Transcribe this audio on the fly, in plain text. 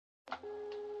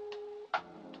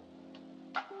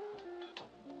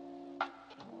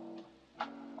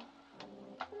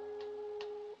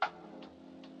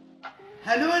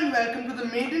Hello and welcome to the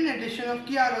maiden edition of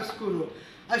Chiaroscuro,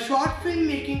 a short film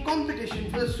making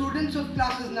competition for the students of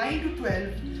classes 9 to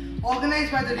 12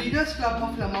 organized by the Readers Club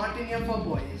of Martiniere for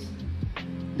boys.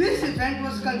 This event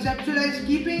was conceptualized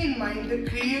keeping in mind the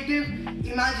creative,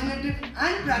 imaginative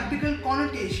and practical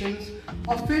connotations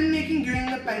of filmmaking during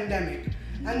the pandemic,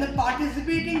 and the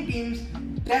participating teams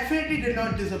definitely did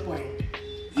not disappoint.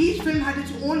 Each film had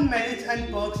its own merits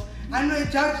and perks and were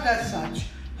judged as such.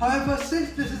 However,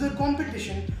 since this is a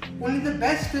competition, only the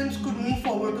best films could move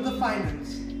forward to the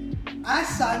finals. As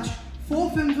such,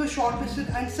 4 films were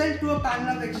shortlisted and sent to a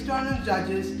panel of external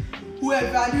judges who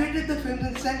evaluated the films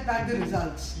and sent back the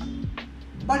results.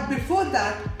 But before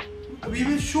that, we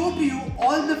will show to you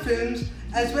all the films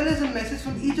as well as a message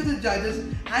from each of the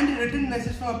judges and a written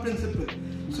message from our principal.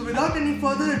 So without any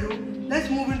further ado, let's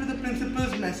move into the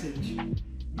principal's message.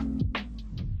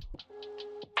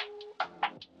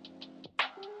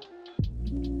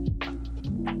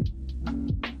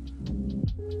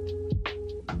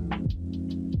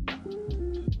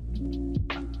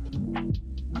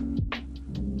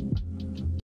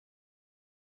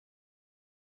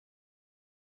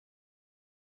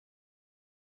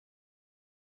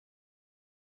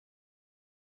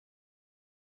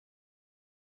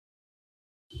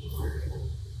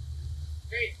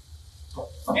 Hey.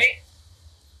 Hey.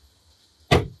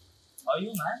 How are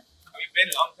you, man? It's been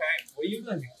a long time. What are you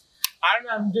doing here? I don't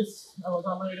know. I was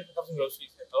on my way to pick up some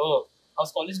groceries. Oh,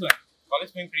 how's college going?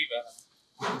 College going pretty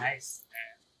well. Nice.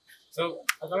 Yeah. So,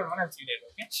 I got to run and see you later,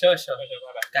 okay? Sure.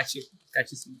 Bye-bye.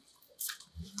 Catch you soon.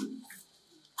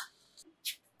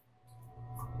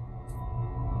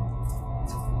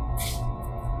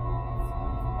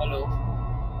 Hello?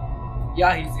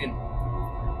 Yeah, he's in.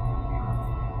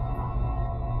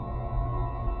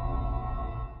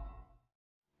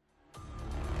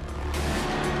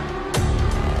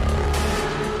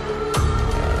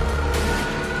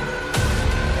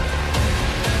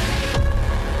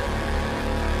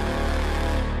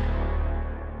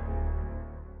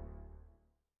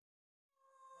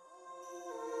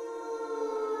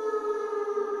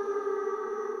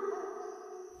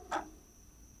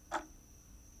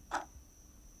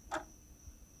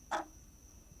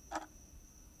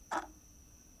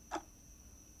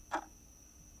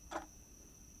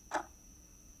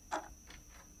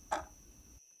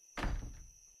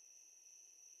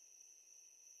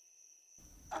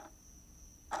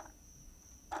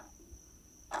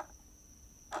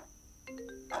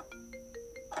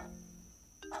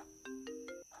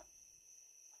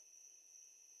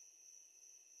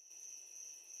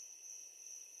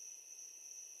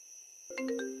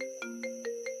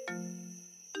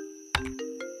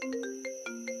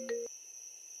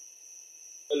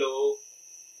 Hello.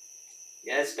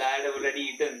 Yes, Dad, I've already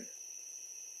eaten.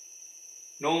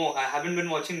 No, I haven't been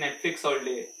watching Netflix all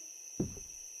day.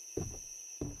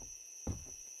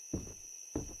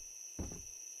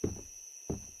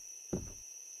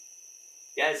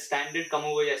 Yes, Stan did come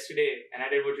over yesterday and I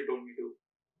did what you told me to.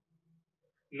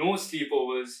 No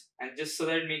sleepovers, and just so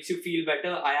that it makes you feel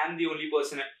better, I am the only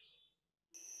person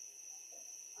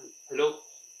Hello?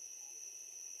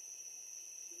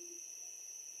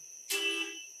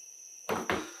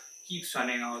 Keeps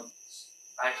running out.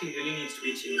 Battery really needs to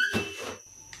be changed.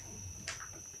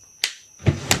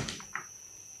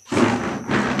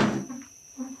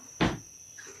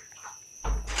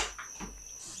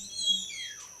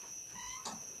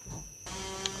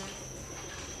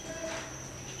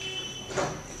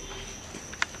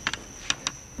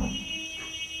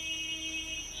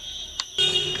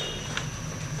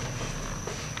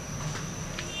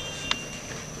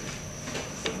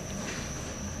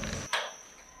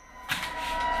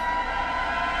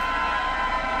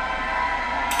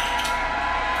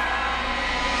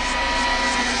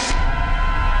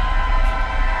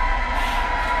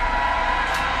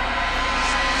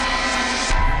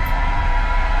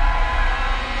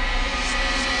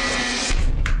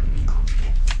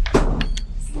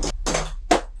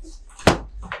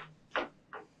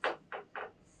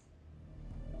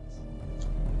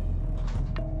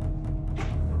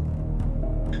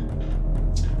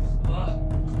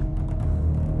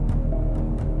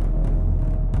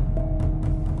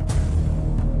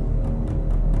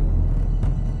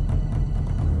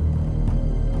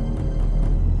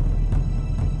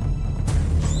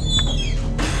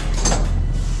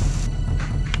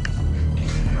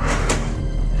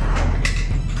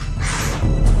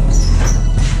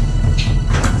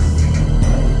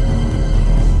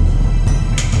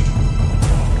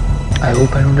 I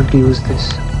hope I don't have to use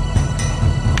this.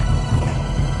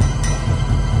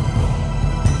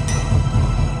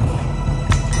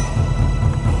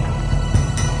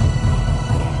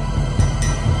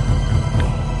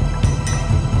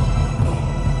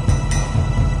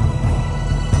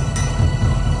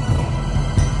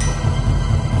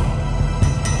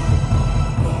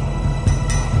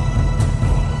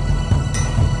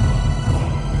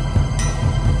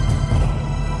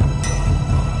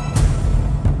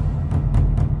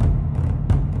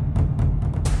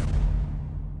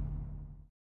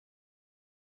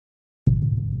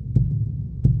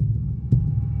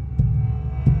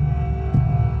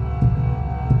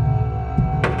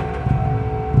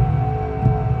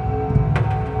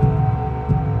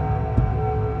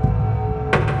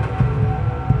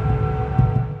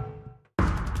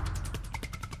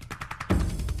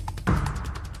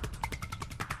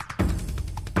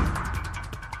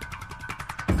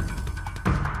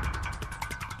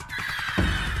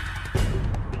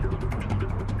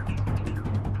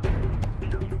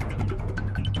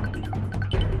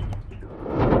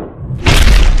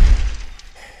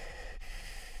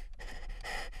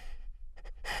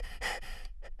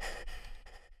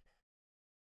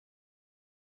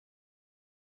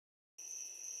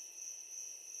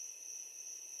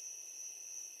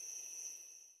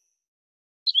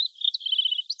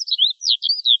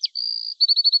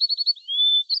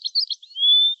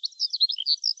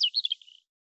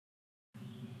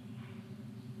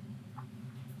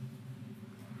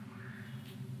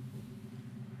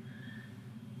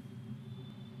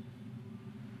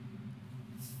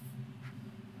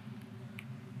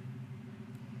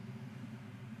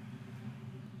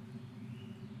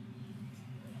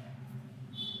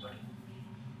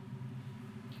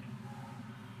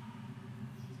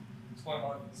 What's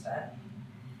going on? Sad?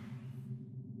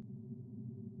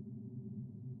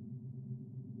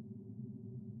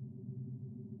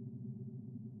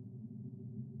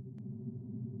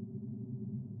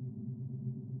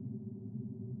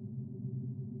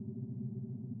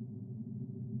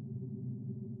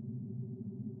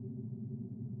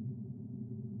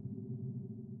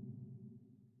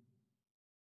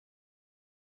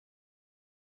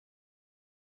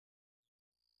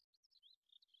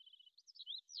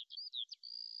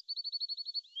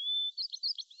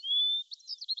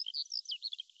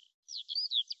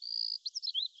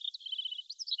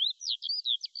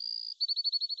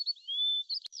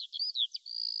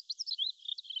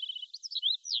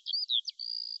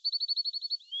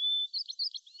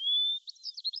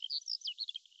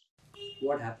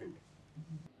 What happened?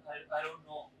 I don't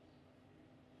know.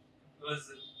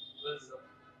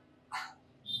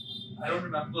 I don't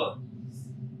remember.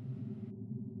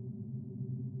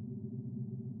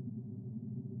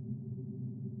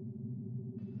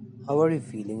 How are you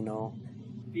feeling now?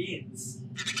 Pains.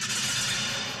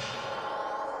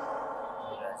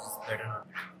 That's better not.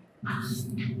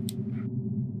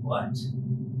 What?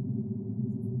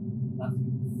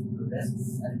 Nothing. The rest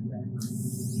is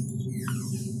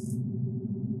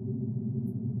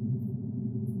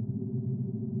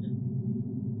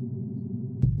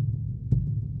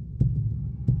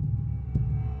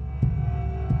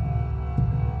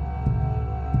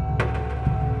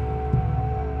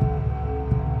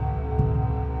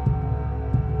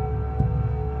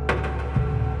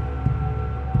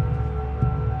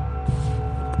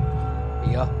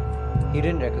Yeah, he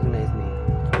didn't recognize me.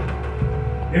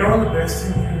 You know what the best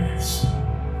thing here is?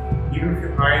 Even if you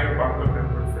hide a bundle of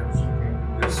imperfections into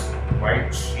this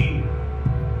white sheet,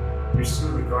 you're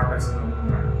still regarded as an old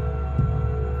man.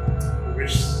 I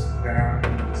wish that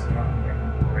was not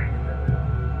memory that.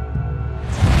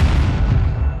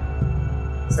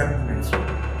 7 minutes.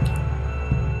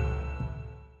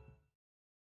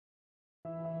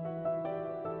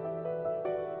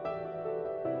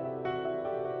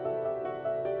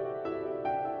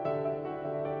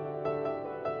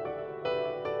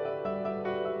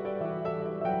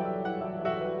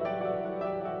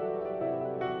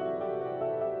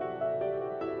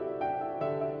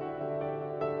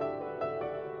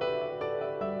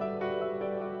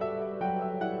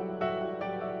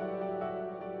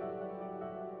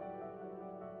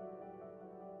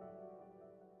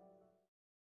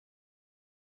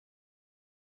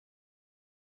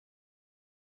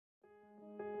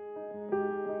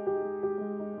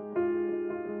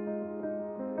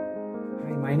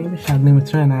 My name is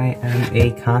Mitra and I am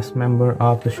a cast member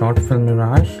of the short film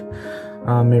Mirage.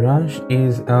 Mirage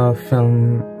is a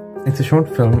film, it's a short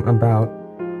film about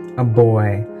a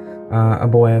boy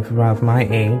of about my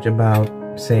age, about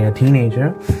say a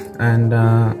teenager, and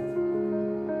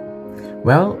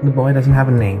well, the boy doesn't have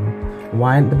a name.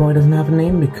 Why the boy doesn't have a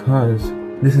name? Because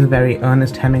this is a very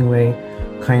Ernest Hemingway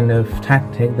kind of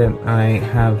tactic that I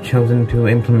have chosen to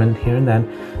implement here, that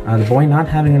the boy not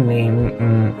having a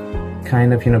name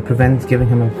kind of, prevents giving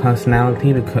him a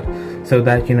personality, because so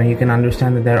that, you can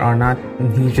understand that there are not,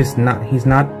 he's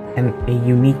not a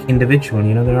unique individual.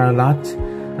 There are lots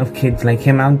of kids like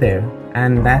him out there,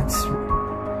 and that's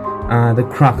the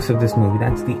crux of this movie.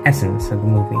 That's the essence of the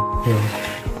movie.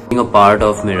 Yeah. Being a part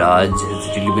of Mirage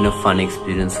has really been a fun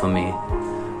experience for me.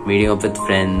 Meeting up with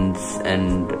friends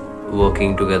and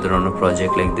working together on a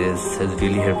project like this has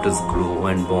really helped us grow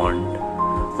and bond.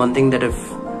 One thing that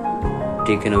I've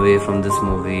taken away from this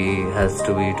movie has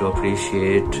to be to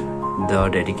appreciate the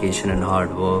dedication and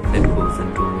hard work that goes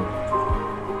into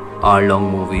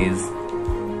hour-long movies.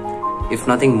 If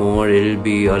nothing more, it'll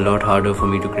be a lot harder for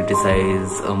me to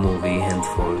criticize a movie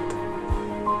henceforth.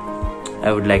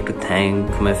 I would like to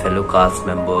thank my fellow cast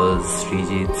members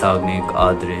Srijit, Sagnik,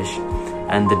 Adrish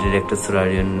and the director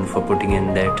Suraryan for putting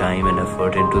in their time and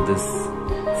effort into this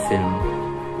film.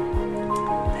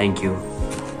 Thank you.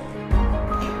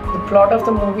 The plot of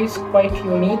the movie is quite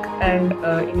unique and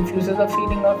infuses a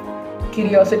feeling of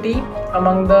curiosity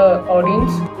among the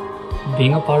audience.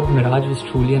 Being a part of Mirage was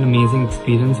truly an amazing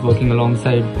experience, working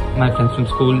alongside my friends from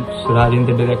school, Suraryan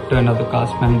the director and other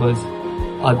cast members,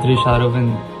 Adrish, Arav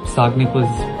and Sagnik was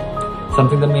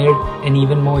something that made it an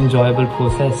even more enjoyable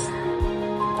process.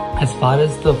 As far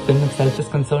as the film itself is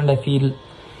concerned, I feel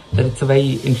that it's a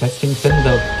very interesting film.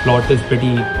 The plot is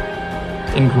pretty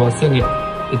engrossing,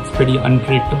 it's pretty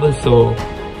unpredictable, so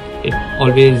it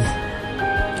always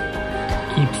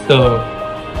keeps the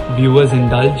viewers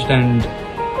indulged, and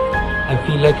I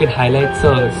feel like it highlights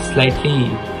a slightly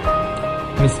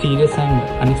mysterious and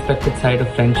unexpected side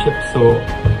of friendship, so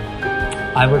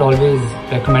I would always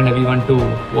recommend everyone to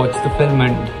watch the film,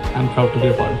 and I'm proud to be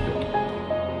a part of it.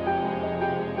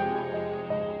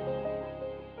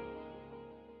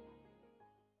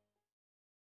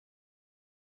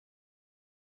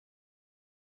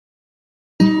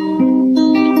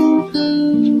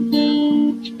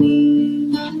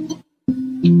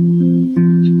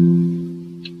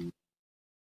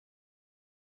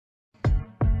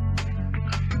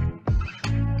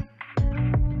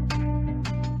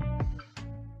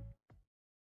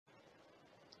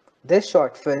 This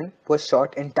short film was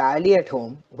shot entirely at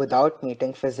home without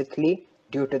meeting physically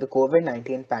due to the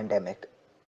COVID-19 pandemic.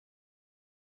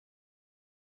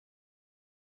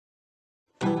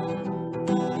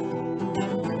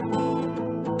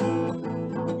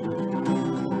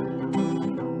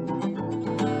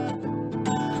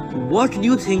 What do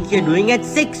you think you're doing at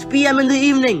 6 p.m. in the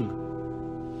evening?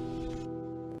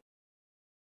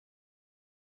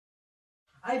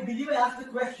 I believe I asked the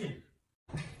question.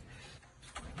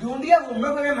 Don't you have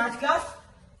homework for your math class?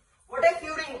 What I keep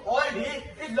doing all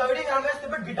day is loitering around with a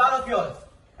stupid guitar of yours.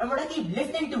 And what I keep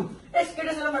listening to is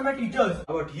criticism from my teachers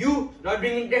about you not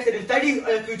being interested in studies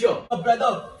or your future. Your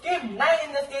brother came 9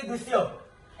 in the state this year.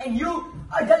 And you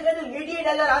are just getting an $88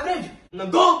 average. Now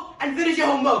go and finish your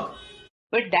homework.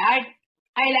 But Dad,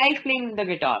 I like playing the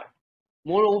guitar.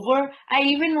 Moreover, I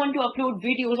even want to upload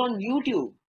videos on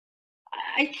YouTube.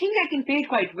 I think I can play it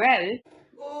quite well.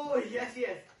 Oh, yes.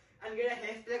 And get a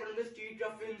hairstyle on the street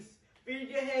ruffles. Paint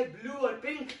your hair blue or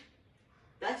pink.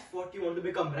 That's what you want to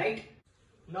become, right?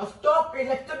 Now stop playing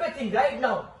that stupid thing right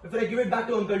now before I give it back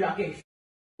to Uncle Rakesh.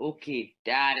 Okay,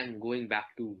 Dad, I'm going back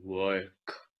to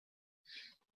work.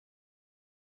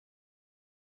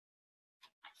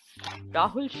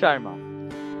 Rahul Sharma,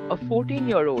 a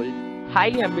 14-year-old,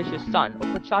 highly ambitious son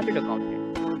of a chartered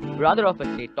accountant, brother of a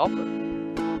state topper.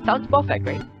 Sounds perfect,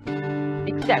 right?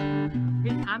 Except,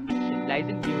 his ambition lies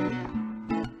in music.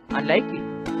 Unlikely.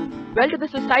 Well, to the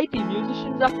society,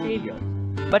 musicians are failures.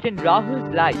 But in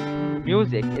Rahul's life,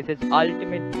 music is his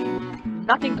ultimate dream.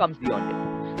 Nothing comes beyond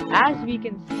it. As we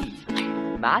can see,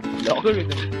 math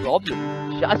logarithm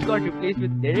problem just got replaced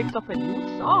with lyrics of a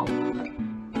new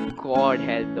song. God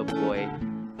help the boy.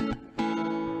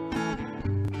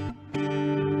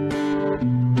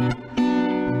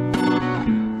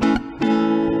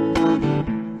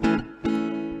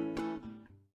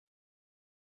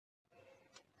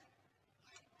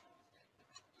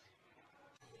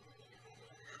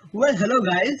 Well, hello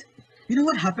guys. You know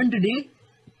what happened today?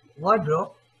 What,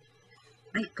 bro?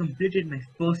 I completed my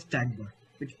first chatbot,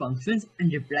 which functions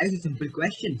and replies to simple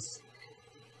questions.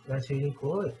 That's really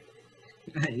cool.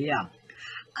 Yeah.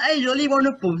 I really want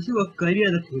to pursue a career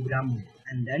as a programmer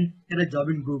and then get a job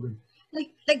in Google.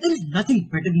 Like there is nothing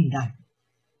better than that.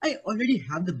 I already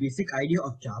have the basic idea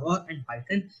of Java and Python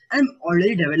and I'm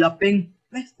already developing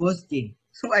my first game.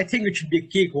 So I think it should be a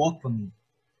cakewalk for me.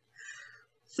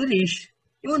 Suresh,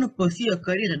 you want to pursue a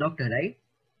career as a doctor, right?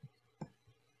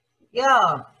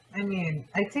 Yeah,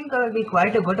 I think I will be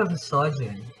quite a good of a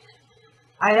surgeon.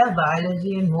 I love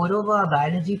biology, and moreover, our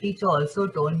biology teacher also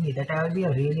told me that I will be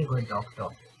a really good doctor.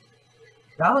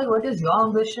 Rahul, what is your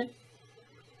ambition?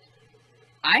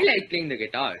 I like playing the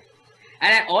guitar.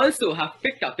 And I also have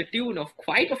picked up the tune of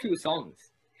quite a few songs.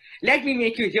 Let me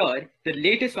make you hear the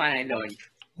latest one I learned.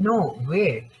 No,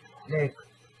 wait.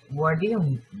 What do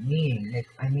you mean?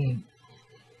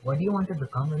 What do you want to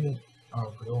become when you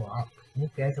grow up? Who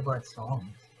cares about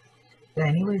songs? They're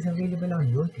anyways available on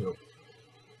YouTube.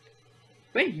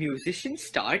 When musicians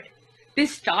start, they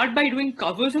start by doing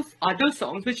covers of other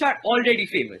songs which are already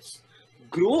famous,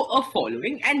 grow a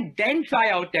following, and then try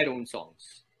out their own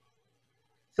songs.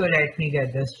 So let me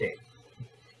get this straight.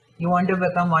 You want to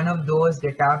become one of those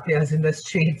guitar players in the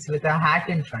streets with a hat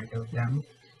in front of them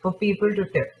for people to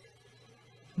tip.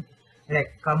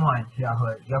 Come on,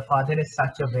 Rahul, your father is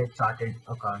such a big chartered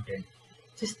accountant.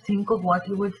 Just think of what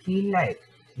you would feel like.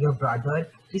 Your brother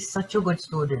is such a good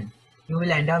student. You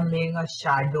will end up being a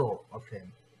shadow of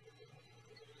him.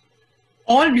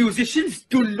 All musicians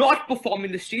do not perform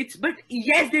in the streets, but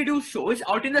yes, they do shows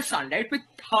out in the sunlight with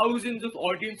thousands of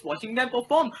audience watching them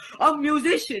perform. A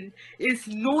musician is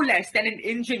no less than an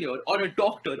engineer or a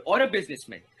doctor or a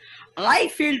businessman. I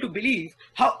fail to believe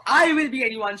how I will be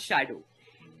anyone's shadow.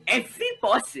 Every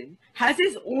person has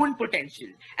his own potential,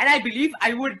 and I believe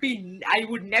I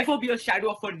would never be a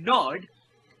shadow of a nerd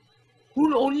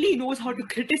who only knows how to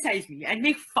criticize me and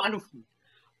make fun of me.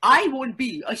 I won't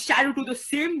be a shadow to the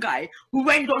same guy who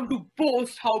went on to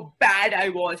boast how bad I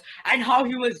was and how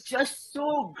he was just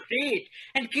so great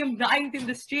and came ninth in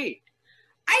the state.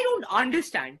 I don't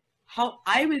understand how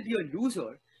I will be a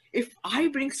loser if I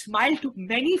bring smile to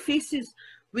many faces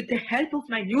with the help of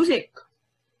my music?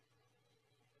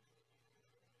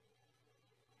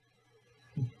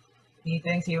 He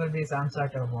thinks he will be some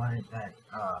sort of one that,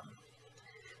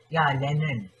 yeah,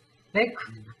 Lennon. Like,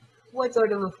 what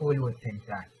sort of a fool would think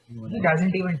that? He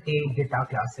doesn't even take guitar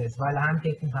classes while I'm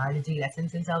taking biology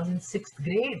lessons since I was in 6th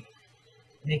grade,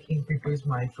 making people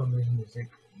smile from his music.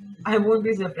 I won't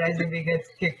be surprised if he gets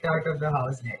kicked out of the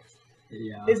house next.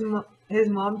 Yeah. His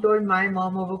mom told my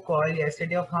mom over call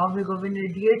yesterday of how big of an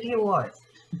idiot he was.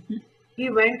 He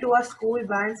went to our school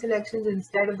band selections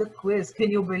instead of the quiz.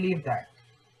 Can you believe that?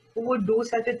 Who would do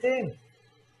such a thing?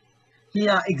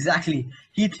 Yeah, exactly.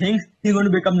 He thinks he's going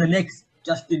to become the next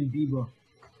Justin Bieber.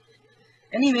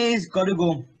 Anyways, gotta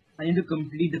go. I need to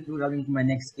complete the programming for my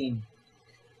next game.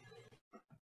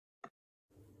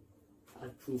 I'll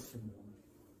prove some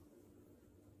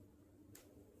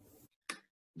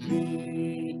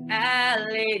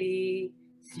Reality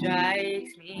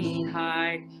strikes me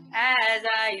hard as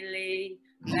I lay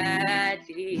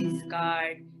badly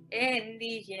scarred. In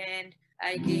the end,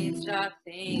 I can't stop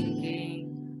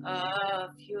thinking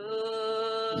of you.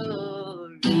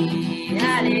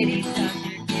 Reality's such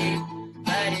a day,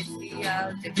 but it's the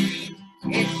ultimate.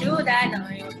 It's true that now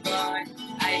you're gone.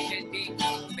 I should be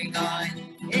moving on.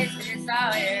 Is this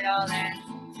how it all ends?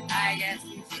 I guess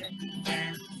we should be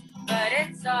friends, but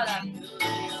it's all up to you.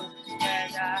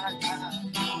 Cause I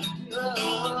love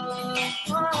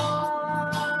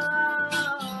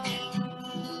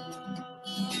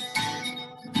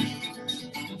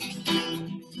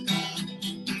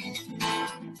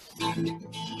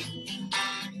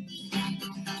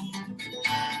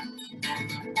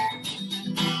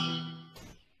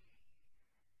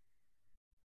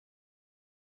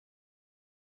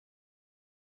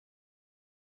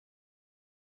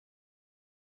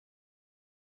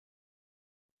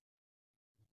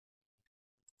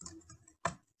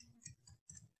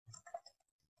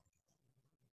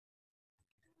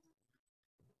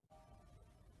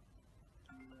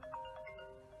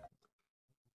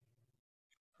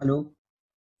Hello?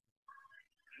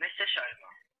 Mr. Sharma,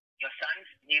 your son's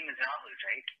name is Rahul,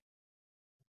 right?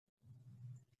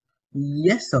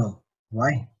 Yes, sir.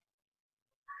 Why?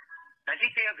 Does he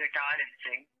play a guitar and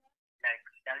sing? Like,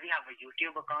 does he have a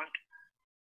YouTube account?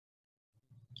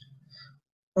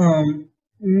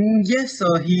 Yes,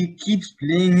 sir. He keeps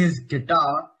playing his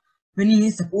guitar when he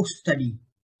is supposed to study.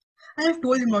 I have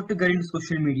told him not to get into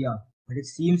social media, but it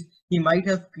seems he might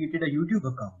have created a YouTube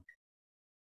account.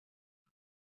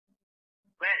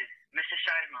 Well, Mr.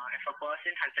 Sharma, if a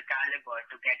person has the caliber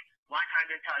to get 100,000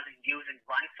 views in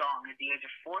one song at the age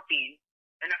of 14,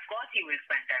 then of course he will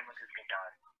spend time with his guitar.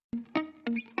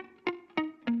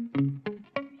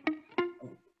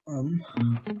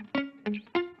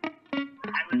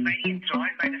 I was very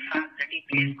enthralled by the fact that he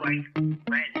plays quite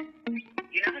well.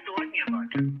 You never told me about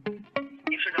him.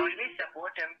 You should always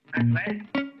support him as well.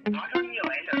 Not only your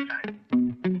elder son.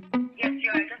 Yes,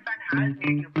 your elder son has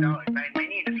made you proud by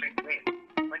many different ways,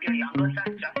 but your younger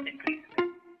son just increases it.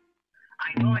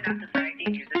 I know in our society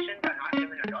musicians are not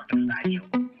given a lot of value.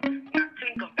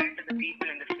 Nothing compared to the people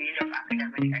in the field of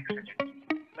academic excellence.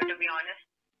 But to be honest,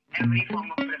 every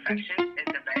form of profession is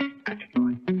the best at its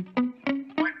own.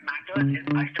 What matters is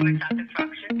ultimate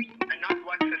satisfaction and not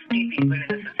what 50 people in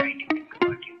the society think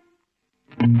about you.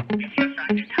 If your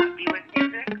son is happy with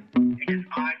music, it is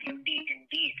our duty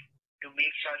indeed to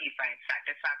make sure he finds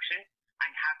satisfaction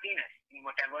and happiness in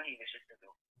whatever he wishes to do.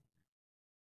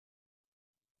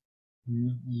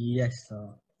 Yes,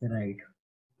 sir. Right.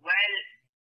 Well,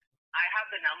 I have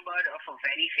the number of a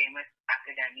very famous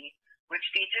academy which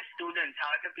teaches students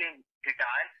how to play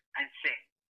guitar and sing.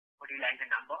 Would you like the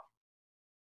number?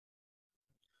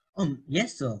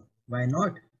 Yes, sir. Why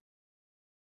not?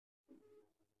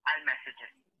 I'll message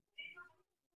it.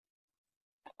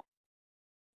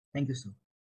 Thank you, sir.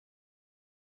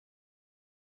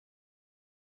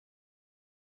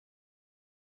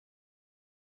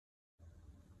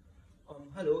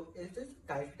 Hello, is this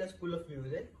Kolkata School of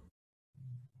Music?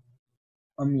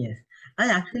 Yes. I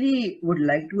actually would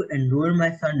like to enroll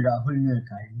my son Rahul in your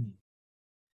academy.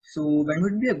 So when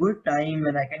would be a good time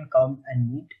when I can come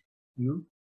and meet you?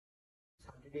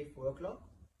 Saturday, 4 o'clock?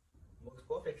 Works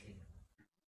perfectly.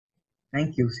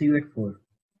 Thank you. See you at 4.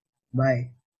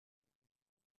 Bye.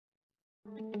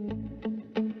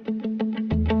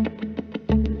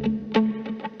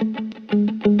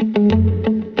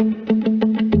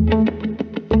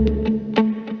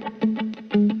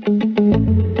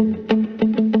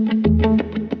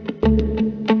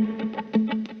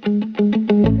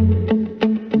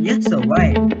 Yes, sir.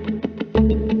 Why? Does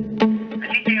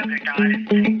he play a guitar and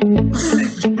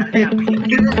sing?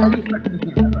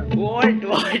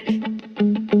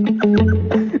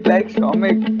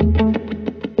 Comic.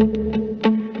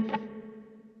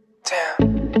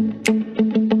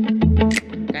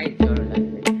 Guys, you're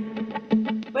alive.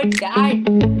 But Dad,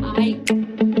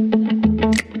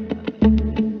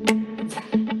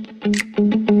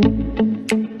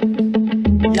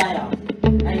 Yeah.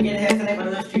 And get hair like one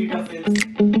of the street of films.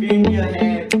 Paint your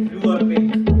hair blue or pink.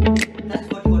 That's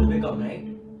what you want to become, right?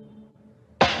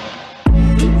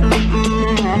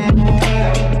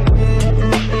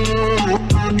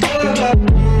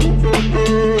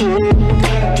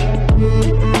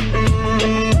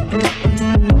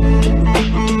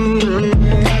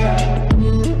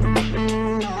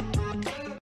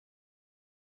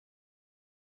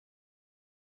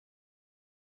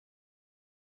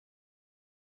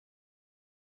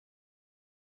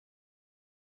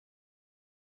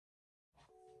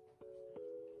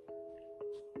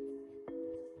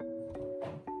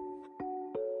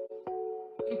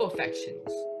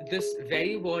 imperfections. This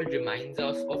very word reminds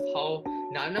us of how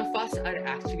none of us are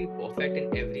actually perfect in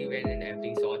every way and in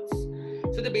every sorts.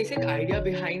 So the basic idea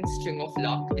behind String of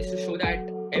Luck is to show that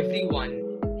everyone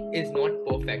is not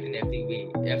perfect in every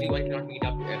way. Everyone cannot meet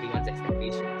up to everyone's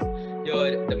expectations.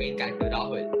 Here, the main character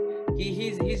Rahul,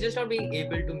 he's just not being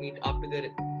able to meet up to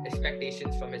the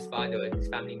expectations from his father, his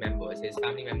family members. His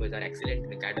family members are excellent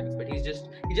in academics, but he just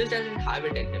doesn't have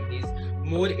it in him. He's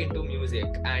more into music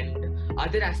and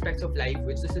other aspects of life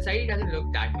which the society doesn't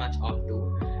look that much up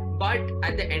to. But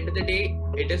at the end of the day,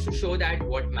 it is to show that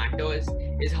what matters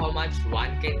is how much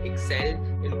one can excel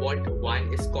in what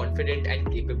one is confident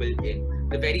and capable in.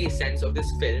 The very essence of this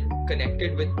film,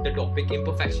 connected with the topic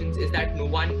imperfections, is that no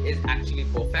one is actually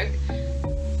perfect.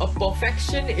 A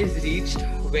perfection is reached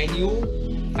when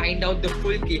you find out the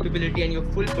full capability and your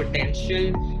full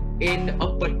potential in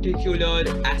a particular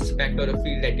aspect or a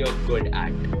field that you're good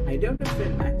at. The idea of the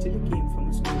film actually came from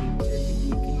a story which I've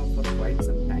been thinking of for quite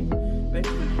some time. When we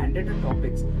were handed the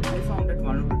topics, I found that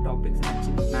one of the topics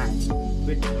actually matched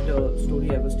with the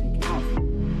story I was thinking of,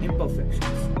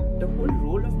 imperfections. The whole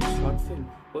role of the short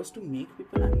film was to make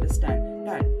people understand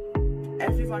that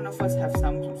every one of us have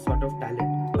some sort of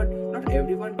talent, but not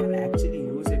everyone can actually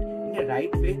use it in the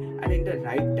right way and in the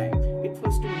right time. It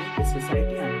was to make the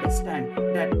society understand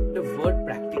that the word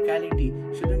practicality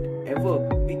shouldn't ever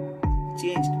be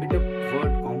changed with the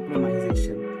word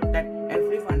compromisation. That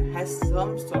everyone has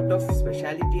some sort of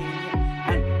speciality in them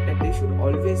and that they should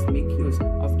always make use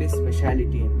of this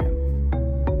speciality in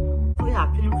them. I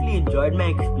absolutely enjoyed my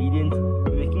experience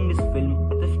making this film,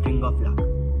 The String of Luck.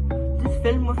 This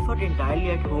film was shot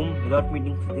entirely at home without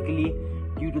meeting physically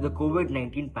due to the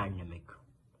COVID-19 pandemic.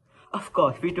 Of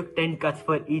course, we took 10 cuts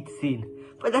for each scene,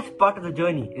 but that's part of the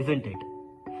journey, isn't it?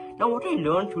 Now, what I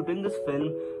learned shooting this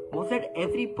film was that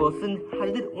every person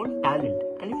has their own talent,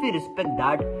 and if we respect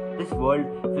that, this world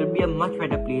will be a much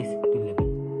better place to live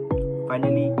in.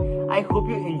 Finally, I hope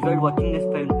you enjoyed watching this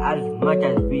film as much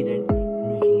as we did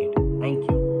making it. Thank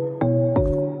you.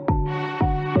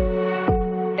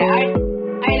 Dad,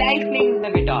 I like playing the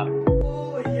guitar.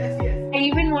 Oh, yes. I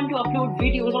even want to upload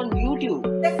videos on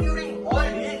YouTube. That's you doing all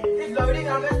day is loading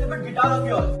on that stupid guitar of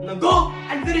yours. Now go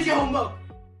and finish your homework.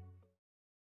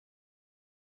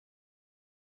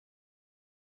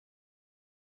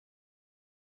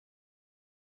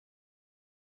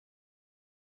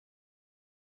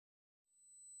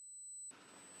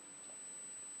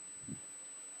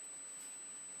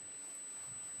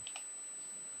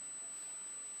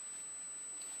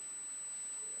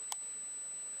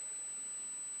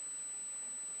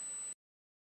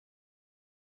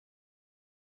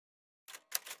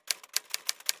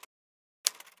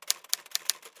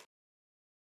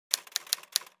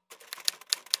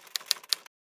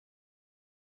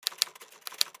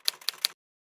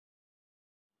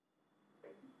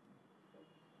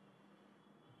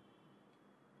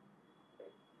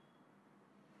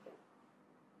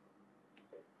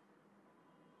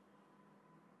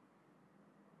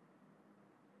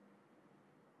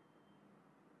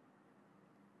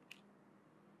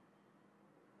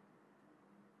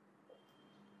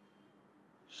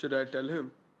 Should I tell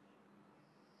him?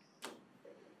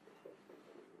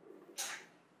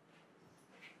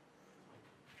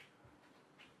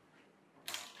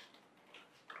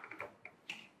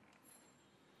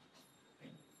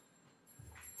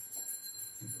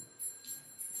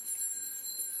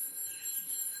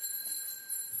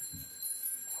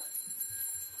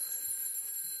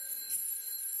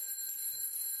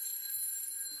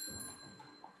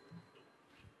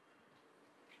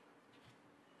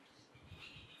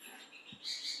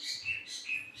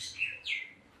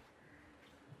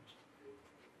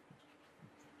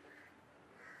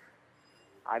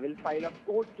 I will file a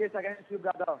court case against you,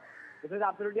 brother. This is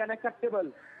absolutely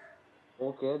unacceptable.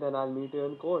 Okay, then I'll meet you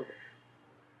in court.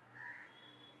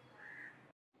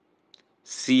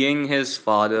 Seeing his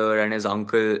father and his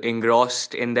uncle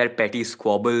engrossed in their petty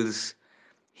squabbles,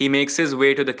 he makes his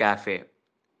way to the cafe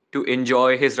to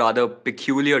enjoy his rather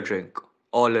peculiar drink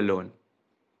all alone.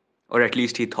 Or at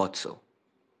least he thought so.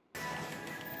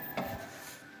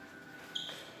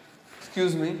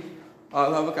 Excuse me,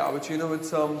 I'll have a cappuccino with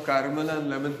some caramel and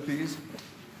lemon, please.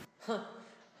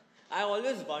 I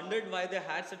always wondered why they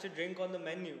had such a drink on the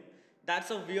menu. That's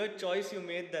a weird choice you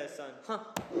made there, son.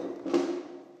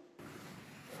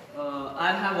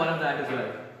 I'll have one of that as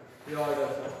well. Your order,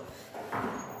 sir.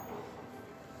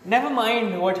 Never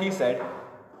mind what he said.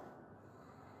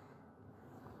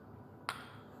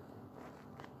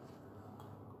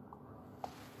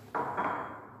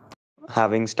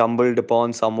 Having stumbled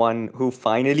upon someone who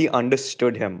finally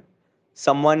understood him,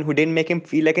 someone who didn't make him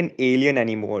feel like an alien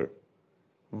anymore,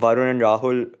 Varun and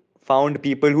Rahul found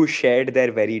people who shared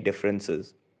their very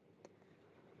differences.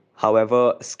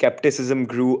 However, skepticism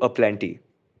grew aplenty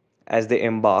as they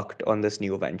embarked on this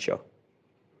new venture.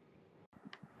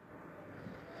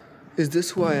 Is this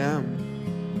who I am?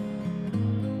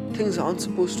 Things aren't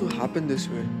supposed to happen this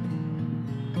way.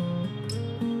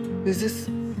 Is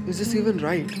this even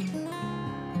right?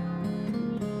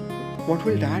 What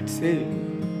will Dad say?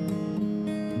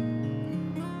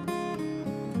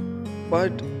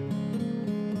 But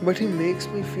he makes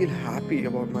me feel happy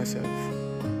about myself.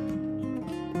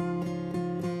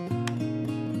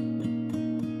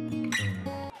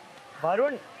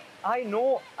 Varun, I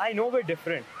know we're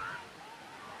different.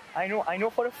 I know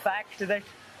for a fact that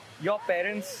your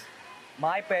parents,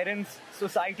 my parents,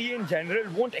 society in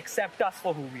general won't accept us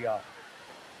for who we are.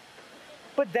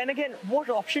 But then again, what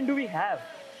option do we have?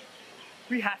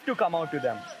 We have to come out to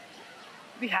them.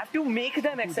 We have to make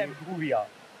them accept who we are.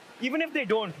 Even if they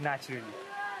don't, naturally.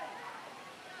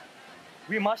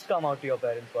 We must come out to your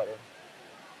parents, Varun.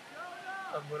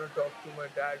 I'm gonna talk to my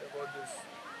dad about this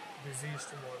disease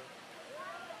tomorrow.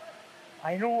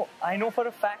 I know for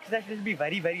a fact that it will be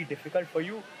very, very difficult for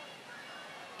you.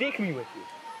 Take me with you.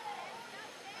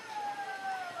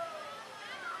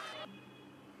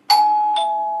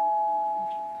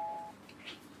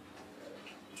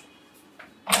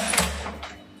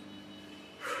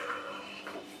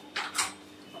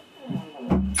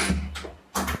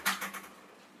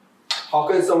 How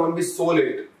can someone be so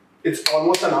late? It's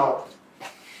almost an hour.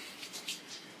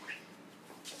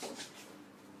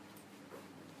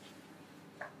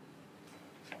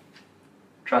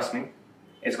 Trust me,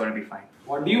 it's going to be fine.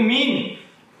 What do you mean?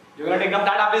 You're going to take up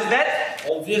that up his death?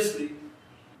 Obviously.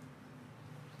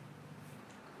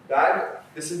 Dad,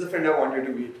 this is the friend I want you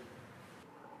to meet.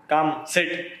 Come,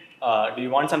 sit. Do you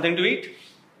want something to eat?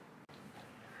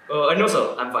 No,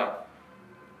 sir. I'm fine.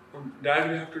 Dad,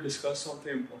 we have to discuss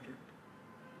something important.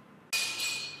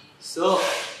 Sir,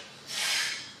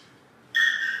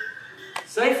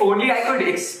 if only I could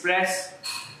express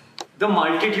the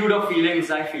multitude of feelings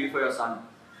I feel for your son.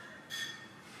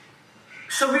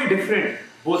 So we're different,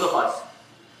 both of us.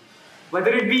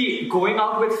 Whether it be going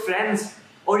out with friends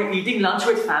or eating lunch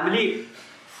with family,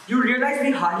 you realize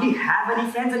we hardly have any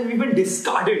friends and we've been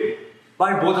discarded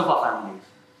by both of our families.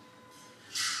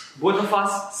 Both of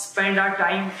us spend our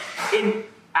time in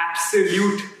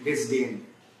absolute disdain,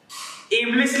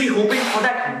 aimlessly hoping for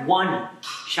that one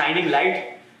shining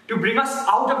light to bring us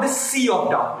out of the sea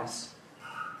of darkness.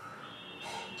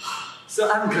 So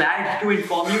I'm glad to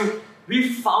inform you, we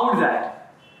found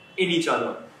that in each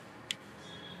other.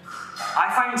 I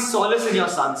find solace in your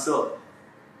son, sir.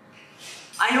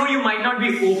 I know you might not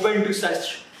be open to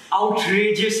such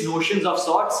outrageous notions of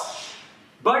sorts,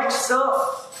 but sir,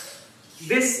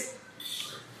 this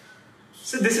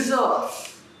is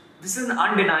an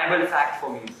undeniable fact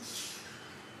for me.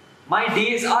 My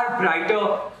days are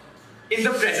brighter in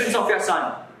the presence of your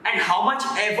son, and how much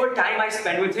ever time I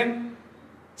spend with him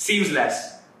seems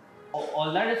less.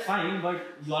 All that is fine, but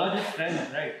you all are just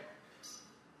friends, right?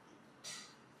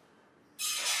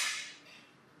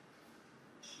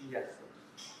 Yes.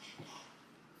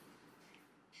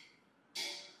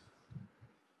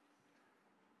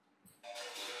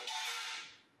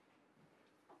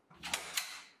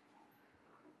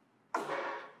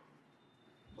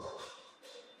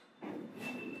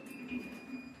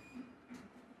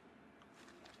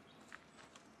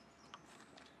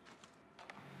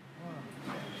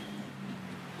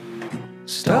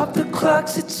 Stop the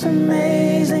clocks, it's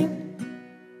amazing.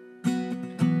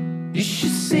 You should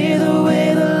see the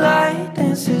way the light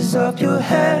dances up your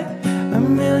hair. A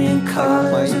million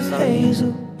colors of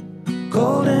hazel,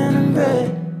 golden and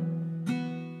red.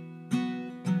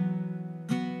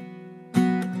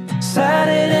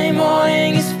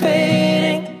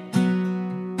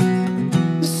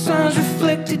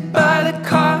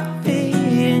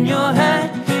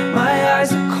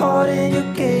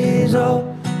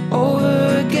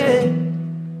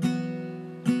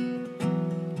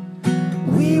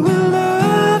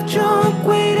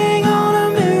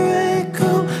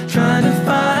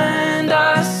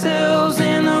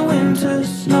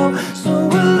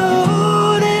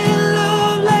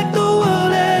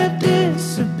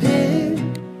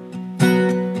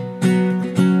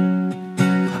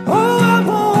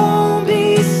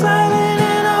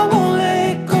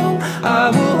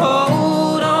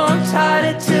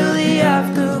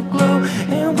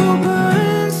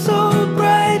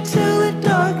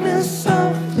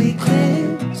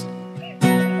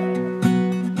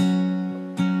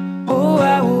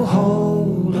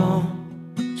 hold on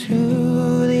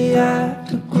to the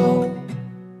afterglow.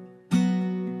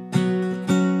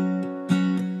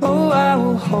 Oh, I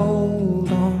will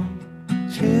hold on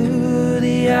to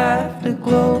the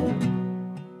afterglow.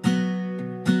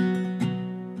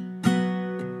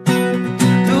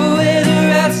 The weather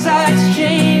outside's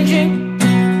changing.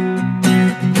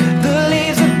 The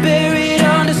leaves are buried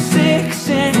under 6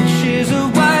 inches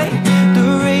of white. The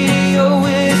radio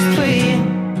is playing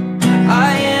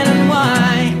iron and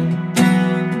wine.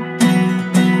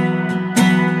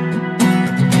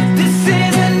 This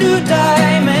is a new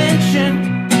dimension.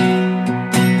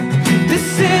 This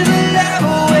is a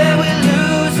level where we're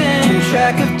losing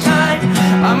track of time.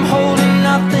 I'm holding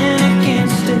nothing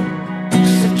against it,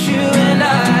 except you and I.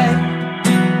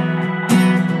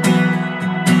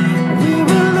 We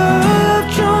were love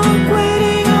drunk,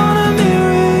 waiting on a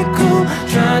miracle,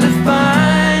 trying to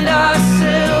find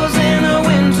ourselves in the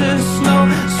winter snow.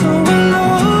 So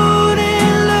alone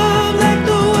in love, like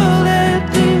the world had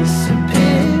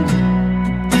disappeared.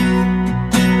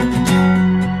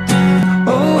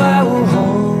 Oh, I will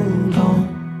hold on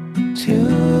to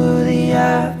the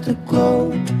afterglow.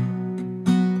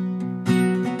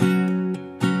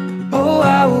 Oh,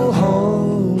 I will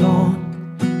hold on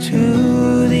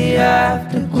to the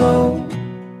afterglow.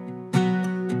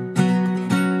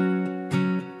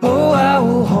 Oh, I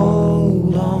will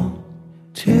hold on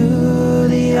to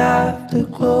the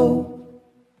afterglow.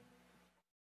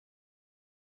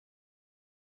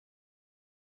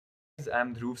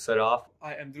 I'm Dhruv Saraf.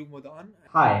 I am Dhruv Modan.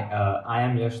 Hi, I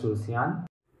am Yash Tulsian.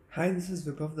 Hi, this is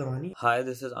Vibhav Dawani. Hi,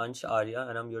 this is Ansh Arya,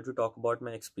 and I'm here to talk about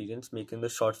my experience making the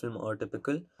short film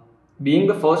Atypical. Being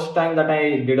the first time that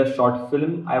I did a short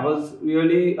film, I was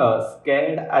really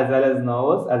scared as well as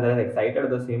nervous as well as excited at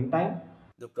the same time.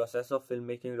 The process of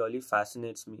filmmaking really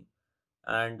fascinates me.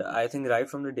 And I think right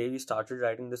from the day we started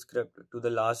writing the script to the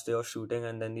last day of shooting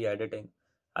and then the editing,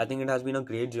 I think it has been a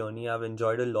great journey. I've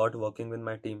enjoyed a lot working with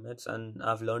my teammates, and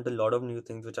I've learned a lot of new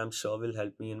things which I'm sure will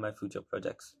help me in my future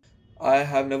projects. I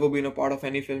have never been a part of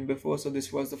any film before, so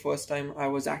this was the first time I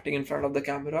was acting in front of the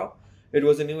camera. It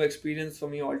was a new experience for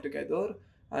me altogether,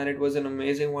 and it was an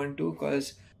amazing one too,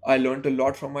 because I learned a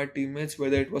lot from my teammates,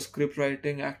 whether it was script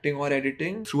writing, acting, or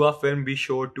editing. Through our film, we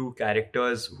show two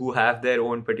characters who have their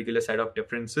own particular set of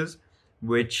differences,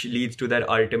 which leads to their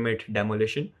ultimate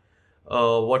demolition.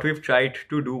 What we've tried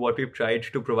to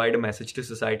provide a message to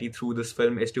society through this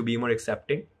film is to be more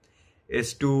accepting,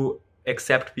 is to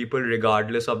accept people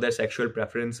regardless of their sexual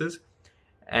preferences,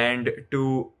 and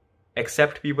to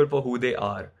accept people for who they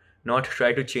are, not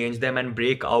try to change them and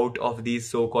break out of these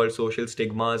so-called social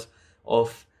stigmas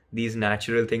of these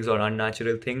natural things or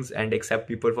unnatural things, and accept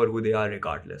people for who they are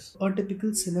regardless.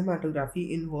 Atypical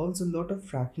cinematography involves a lot of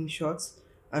tracking shots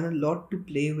and a lot to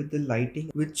play with the lighting,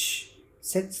 which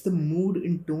sets the mood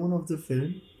and tone of the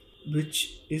film,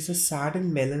 which is a sad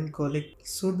and melancholic.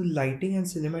 So the lighting and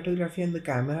cinematography and the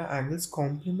camera angles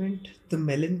complement the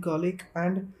melancholic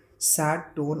and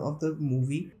sad tone of the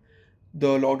movie.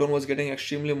 The lockdown was getting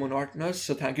extremely monotonous,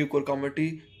 so thank you, core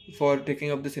committee, for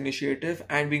taking up this initiative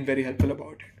and being very helpful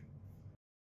about it.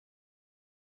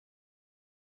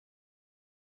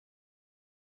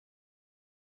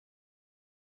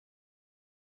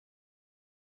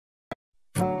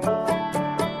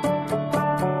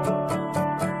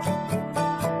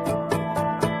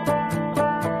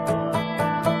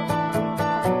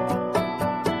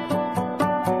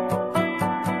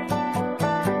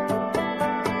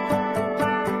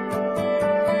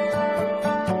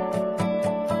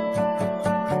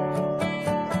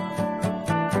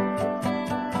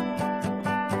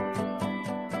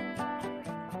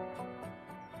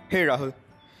 Hey Rahul,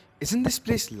 isn't this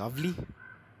place lovely?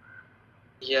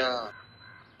 Yeah,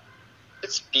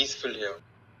 it's peaceful here.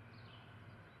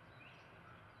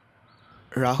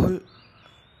 Rahul,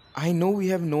 I know we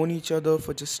have known each other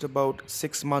for just about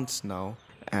 6 months now,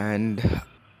 and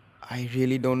I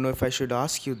really don't know if I should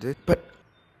ask you this, but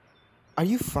are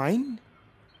you fine?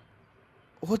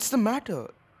 What's the matter?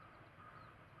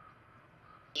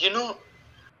 You know,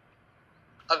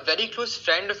 a very close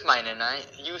friend of mine and I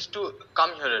used to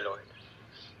come here a lot.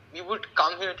 We would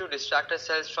come here to distract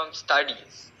ourselves from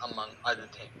studies, among other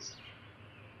things.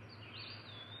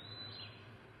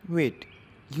 Wait,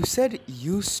 you said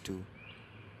used to.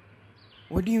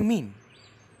 What do you mean?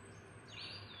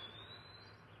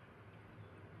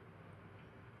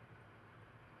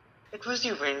 It was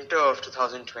the winter of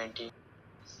 2020.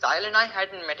 Sahil and I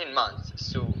hadn't met in months,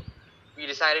 so we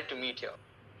decided to meet here.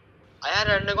 I had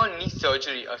undergone knee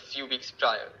surgery a few weeks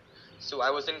prior, so I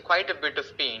was in quite a bit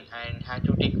of pain and had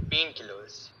to take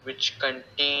painkillers, which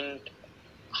contained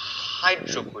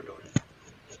hydrocodone.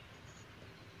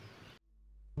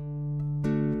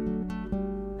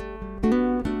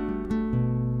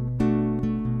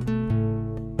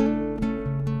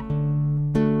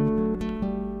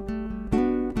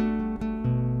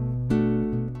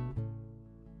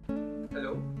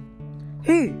 Hello?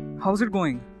 Hey, how's it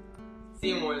going?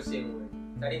 Same old, same old.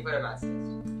 Studying for a maths test.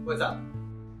 What's up?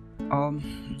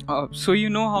 So you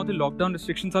know how the lockdown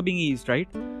restrictions are being eased, right?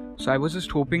 So I was just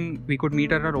hoping we could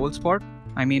meet at our old spot.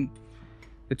 I mean,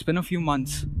 it's been a few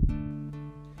months.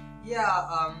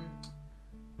 Yeah,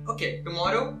 okay,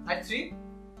 tomorrow at 3?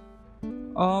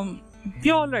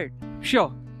 Yeah, alright.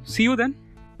 Sure. See you then.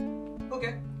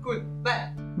 Okay, cool.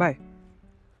 Bye. Bye.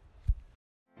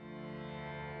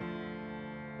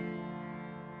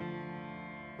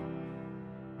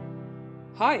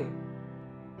 Hi.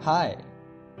 Hi.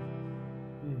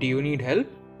 Do you need help?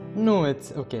 No,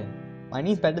 it's okay. Mine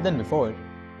is better than before.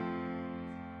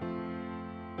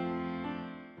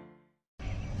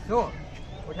 So,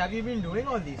 what have you been doing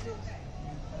all these days?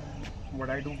 What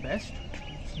I do best?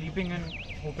 Sleeping and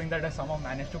hoping that I somehow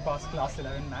manage to pass class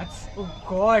 11 maths. Oh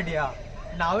god, yeah.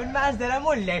 Now in maths there are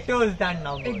more letters than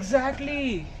numbers.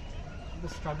 Exactly. The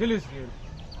struggle is real.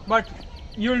 But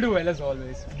you'll do well as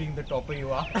always, being the topper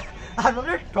you are. I'm not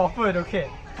a topper, okay?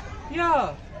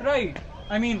 Yeah, right.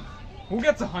 I mean, who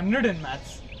gets 100 in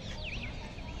maths?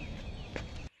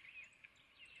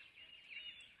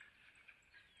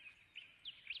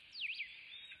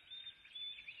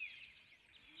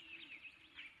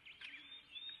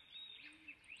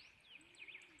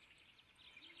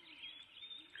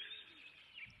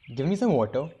 Give me some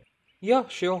water. Yeah,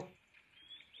 sure.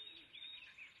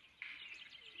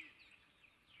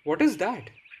 What is that?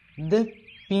 They're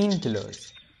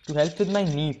painkillers to help with my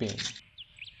knee pain.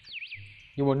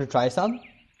 You want to try some?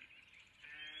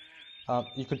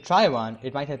 You could try one,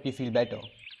 it might help you feel better.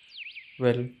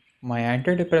 Well, my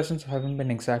antidepressants haven't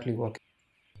been exactly working.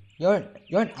 You're an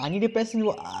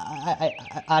antidepressant?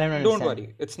 I don't understand. Don't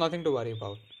worry, it's nothing to worry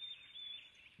about.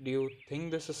 Do you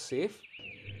think this is safe?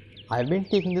 I've been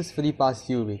taking this for the past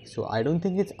few weeks, so I don't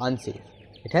think it's unsafe.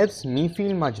 It helps me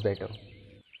feel much better.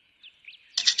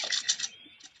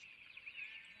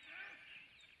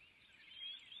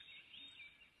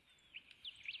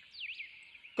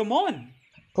 Come on!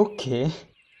 Okay.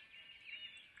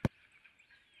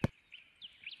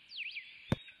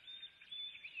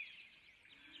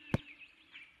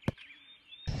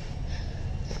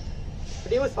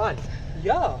 Today was fun.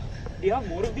 Yeah. Do you have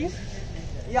more of these?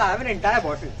 Yeah, I have an entire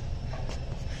bottle.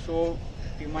 So,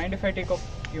 do you mind if I take a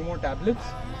few more tablets?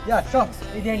 Yeah, sure.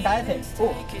 Eat the entire thing.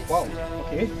 Oh, wow.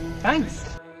 Okay. Thanks.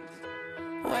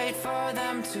 Wait for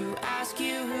them to ask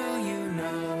you who you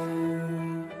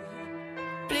know.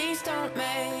 Please don't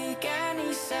make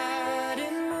any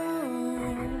sudden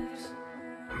moves.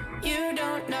 You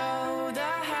don't know the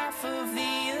half of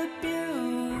the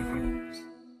abuse.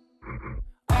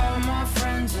 All my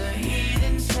friends are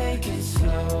heathens, take it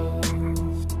slow.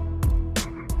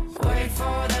 Wait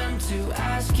for them to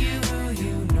ask you who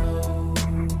you know.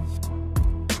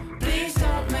 Please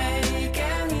don't make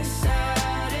any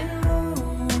sudden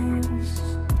moves.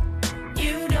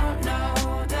 You don't know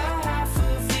the half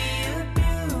of the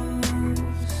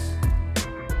abuse.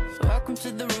 Welcome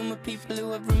to the room of people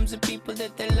who have rooms of people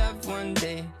that they love one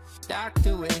day docked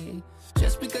away.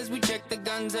 Just because we check the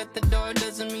guns at the door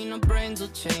doesn't mean our brains will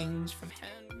change from hand.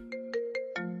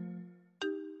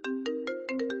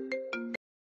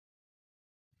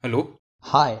 Hello?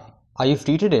 Hi, are you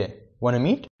free today? Wanna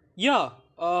meet? Yeah,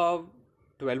 12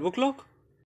 o'clock?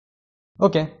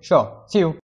 Okay, sure. See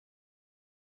you.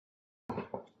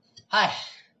 Hi.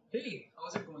 Hey,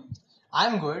 how's it going?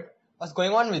 I'm good. What's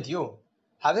going on with you?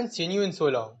 Haven't seen you in so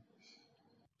long.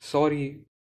 Sorry.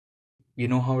 You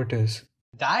know how it is.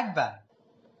 That bad?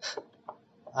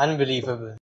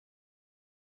 Unbelievable.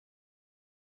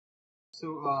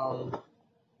 So,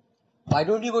 why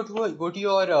don't you go to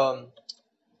your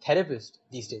therapist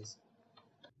these days?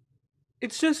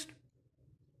 It's just...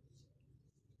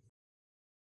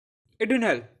 It didn't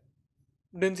help.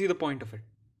 Didn't see the point of it.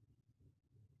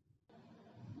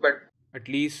 But at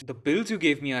least the pills you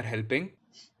gave me are helping.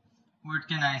 What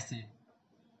can I say?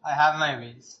 I have my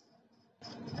ways.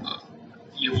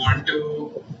 You want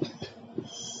to...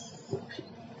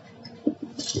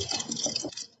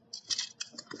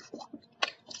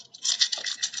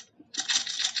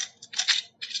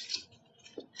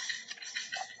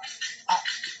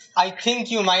 I think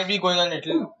you might be going a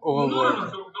little overboard. No,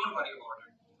 don't worry about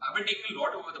it. I've been taking a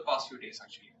lot over the past few days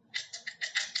actually.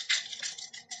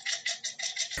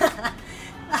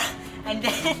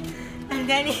 and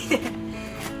then he...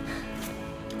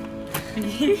 What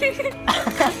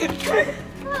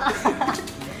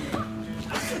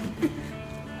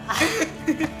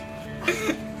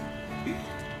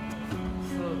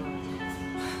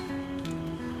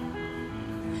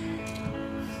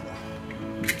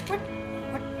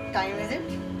time is it?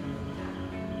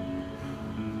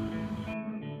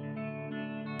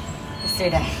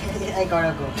 Sit, I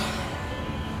gotta go.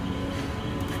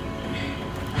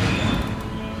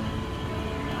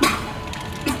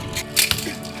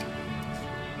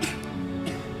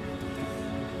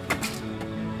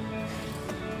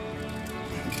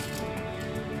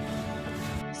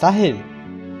 Sahil!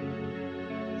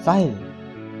 Sahil!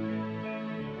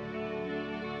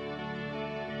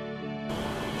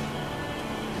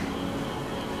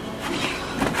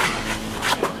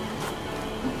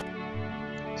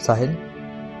 Sahil?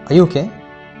 Are you okay?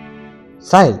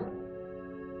 Sahil!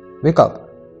 Wake up!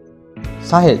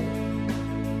 Sahil!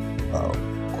 Oh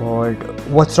God,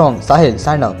 what's wrong? Sahil,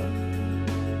 stand up!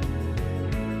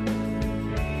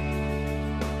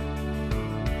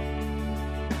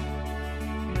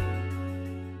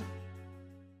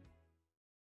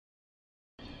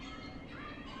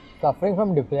 Suffering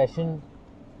from depression,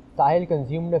 Sahil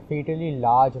consumed a fatally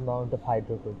large amount of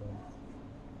hydrocodone.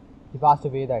 He passed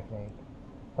away that night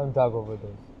from drug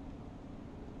overdose.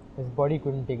 His body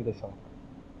couldn't take the shock.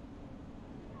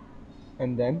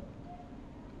 And then?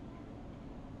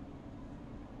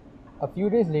 A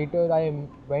few days later, I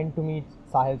went to meet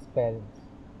Sahil's parents.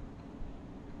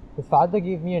 His father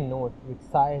gave me a note which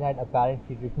Sahil had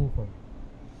apparently written for me.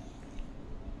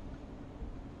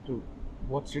 So,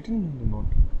 what's written in the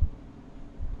note?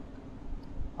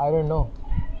 I don't know.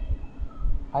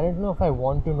 I don't know if I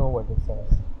want to know what it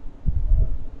says.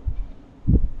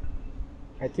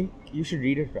 I think you should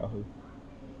read it, Rahul.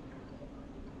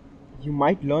 You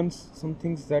might learn some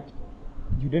things that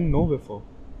you didn't know before.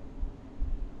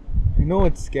 I know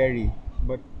it's scary,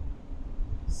 but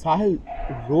Sahil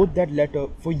wrote that letter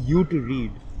for you to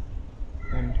read.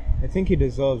 And I think he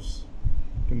deserves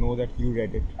to know that you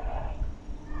read it.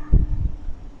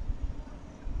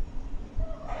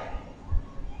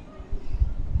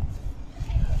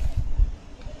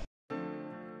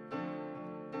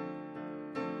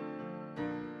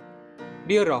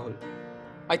 Dear Rahul,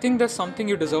 I think there's something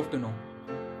you deserve to know.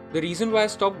 The reason why I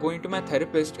stopped going to my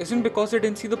therapist isn't because I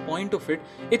didn't see the point of it,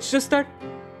 it's just that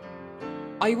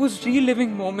I was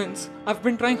reliving moments I've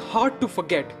been trying hard to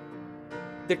forget.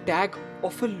 The tag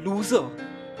of a loser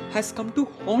has come to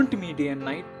haunt me day and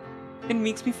night and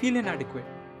makes me feel inadequate.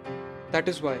 That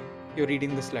is why you're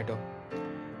reading this letter.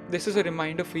 This is a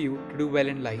reminder for you to do well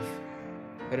in life.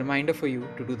 A reminder for you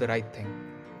to do the right thing.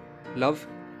 Love,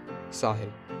 Sahil.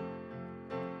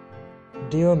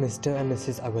 Dear Mr. and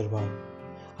Mrs. Agarwal,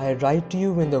 I write to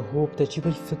you in the hope that you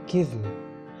will forgive me.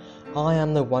 I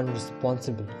am the one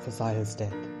responsible for Sahil's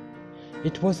death.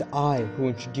 It was I who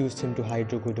introduced him to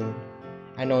hydrocodone,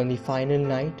 and on the final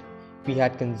night, we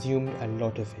had consumed a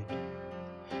lot of it.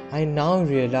 I now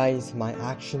realize my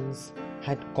actions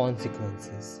had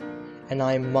consequences, and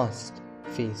I must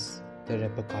face the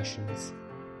repercussions.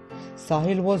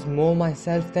 Sahil was more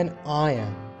myself than I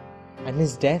am, and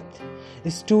his death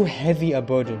is too heavy a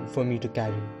burden for me to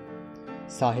carry.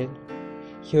 Sahil,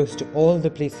 here's to all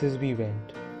the places we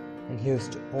went, and here's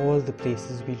to all the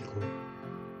places we'll go.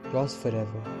 Yours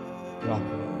forever,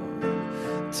 Rahul.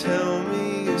 Tell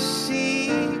me your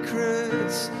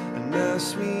secrets and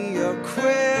ask me your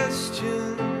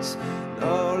questions.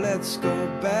 Now let's go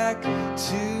back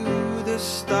to the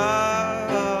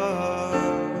start.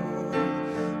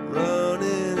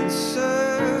 Running in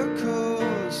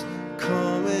circles,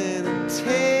 coming in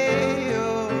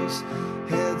tails,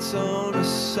 heads on the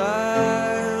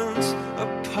sides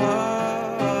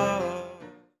apart.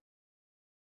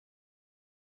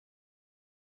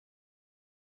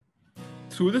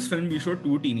 Through this film, we show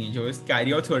two teenagers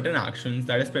carry out certain actions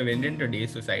that is prevalent in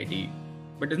today's society,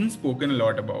 but isn't spoken a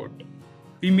lot about.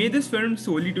 We made this film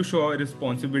solely to show how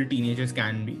responsible teenagers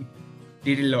can be.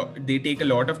 They take a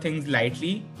lot of things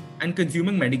lightly, and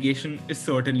consuming medication is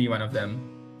certainly one of them.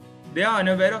 They are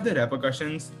unaware of the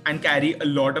repercussions and carry a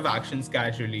lot of actions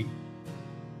casually.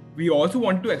 We also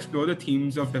wanted to explore the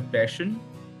themes of depression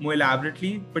more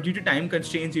elaborately, but due to time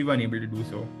constraints, we were unable to do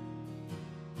so.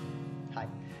 Hi.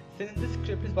 Since the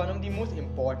script is one of the most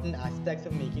important aspects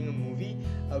of making a movie,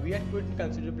 we had put a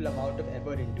considerable amount of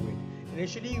effort into it.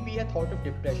 Initially, we had thought of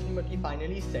depression, but we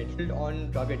finally settled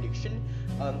on drug addiction.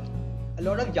 a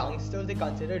lot of youngsters, they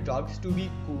consider drugs to be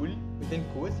cool within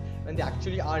quotes when they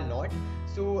actually are not.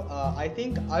 So I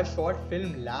think our short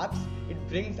film Labs, it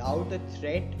brings out the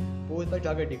threat posed by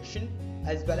drug addiction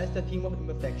as well as the theme of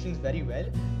imperfections very well,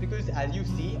 because as you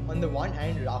see, on the one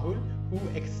hand, Rahul, who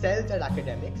excels at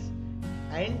academics,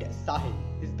 and Sahil,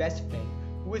 his best friend,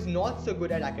 who is not so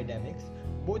good at academics.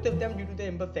 Both of them, due to their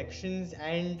imperfections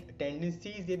and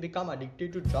tendencies, they become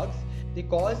addicted to drugs. They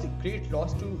cause great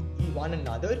loss to one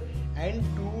another and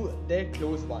to their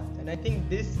close ones. And I think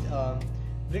this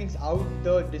brings out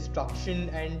the destruction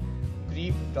and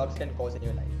grief drugs can cause in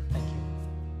your life. Thank you.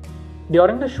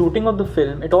 During the shooting of the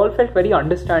film, it all felt very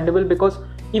understandable because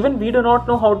even we do not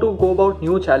know how to go about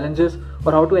new challenges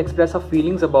or how to express our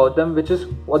feelings about them, which is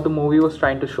what the movie was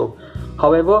trying to show.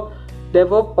 However, there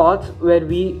were parts where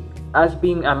we, as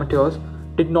being amateurs,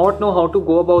 did not know how to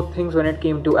go about things when it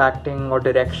came to acting or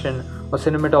direction or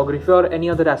cinematography or any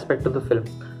other aspect of the film.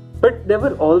 But there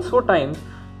were also times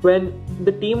when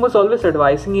the team was always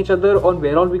advising each other on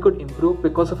where all we could improve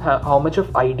because of how much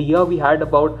of idea we had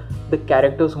about the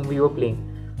characters whom we were playing.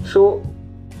 So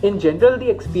in general, the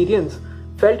experience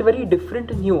felt very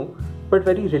different and new, but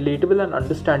very relatable and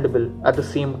understandable at the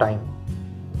same time.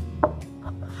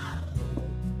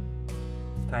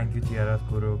 Thank you,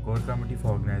 Chiaroscuro Core Committee, for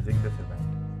organizing this event.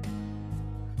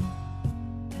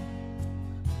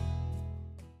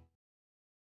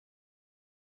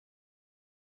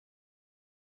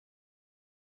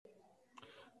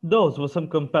 Those were some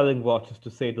compelling watches, to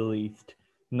say the least.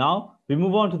 Now, we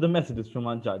move on to the messages from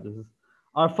our judges.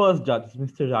 Our first judge is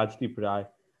Mr. Rajdeep Rai,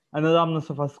 an alumnus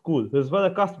of our school who is well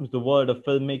accustomed to the world of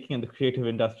filmmaking and the creative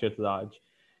industry at large.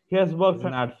 He has worked as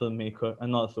an ad filmmaker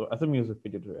and also as a music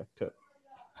video director.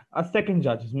 Our second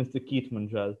judge is Mr. Keith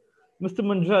Mundrell. Mr.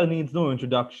 Mundrell needs no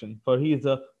introduction, for he is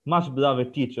a much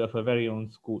beloved teacher of our very own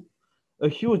school. A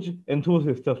huge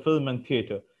enthusiast of film and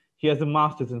theatre, he has a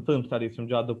master's in film studies from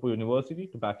Jadavpur University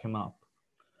to back him up.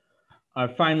 Our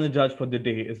final judge for the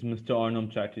day is Mr. Arnam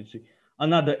Chatterjee,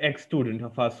 another ex-student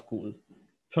of our school.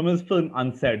 From his film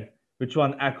Unsaid, which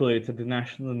won accolades at the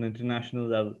national and international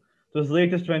level, to his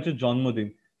latest venture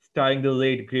Janmudin, starring the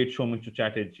late great showman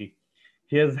Chatterjee,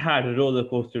 he has had a roller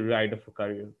coaster ride of a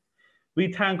career.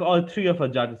 We thank all three of our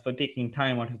judges for taking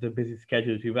time out of their busy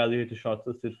schedule to evaluate the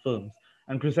shortlisted films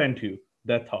and present to you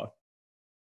their thoughts.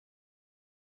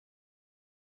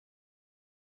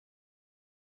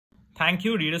 Thank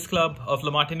you, Readers Club of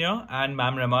La Martiniere and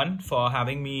Ma'am Rahman, for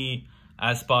having me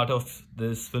as part of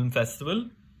this film festival.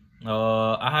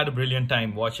 I had a brilliant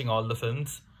time watching all the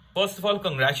films. First of all,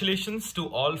 congratulations to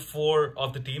all four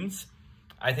of the teams.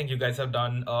 I think you guys have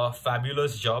done a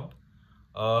fabulous job.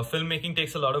 Filmmaking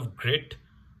takes a lot of grit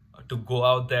to go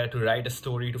out there, to write a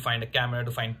story, to find a camera,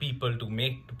 to find people,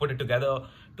 to put it together,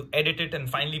 to edit it, and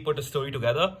finally put a story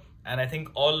together. And I think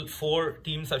all four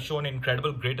teams have shown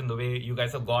incredible grit in the way you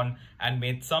guys have gone and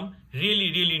made some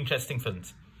really, really interesting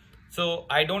films. So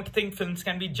I don't think films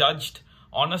can be judged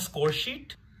on a score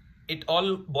sheet. It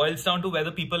all boils down to whether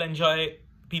people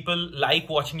like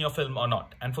watching your film or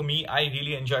not. And for me, I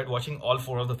really enjoyed watching all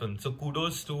four of the films. So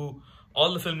kudos to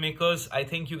all the filmmakers. I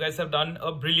think you guys have done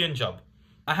a brilliant job.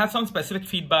 I have some specific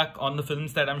feedback on the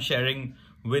films that I'm sharing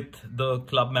with the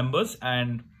club members,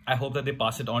 and I hope that they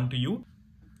pass it on to you.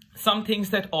 Some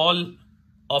things that all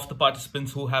of the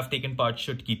participants who have taken part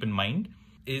should keep in mind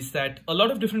is that a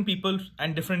lot of different people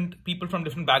and different people from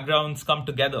different backgrounds come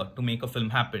together to make a film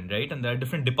happen, right? And there are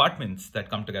different departments that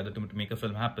come together to make a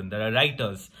film happen. There are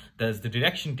writers, there's the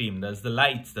direction team, there's the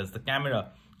lights, there's the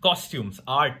camera, costumes,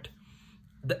 art,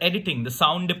 the editing, the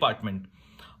sound department.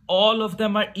 All of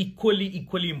them are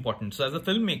equally important. So as a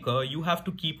filmmaker, you have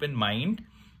to keep in mind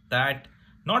that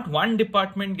not one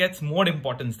department gets more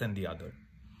importance than the other.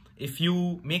 If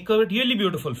you make a really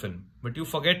beautiful film, but you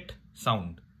forget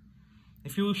sound,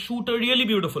 if you shoot a really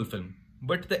beautiful film,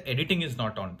 but the editing is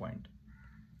not on point,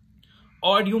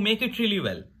 or you make it really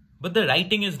well, but the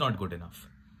writing is not good enough,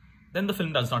 then the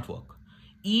film does not work.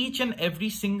 Each and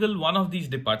every single one of these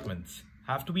departments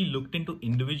have to be looked into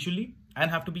individually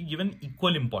and have to be given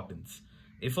equal importance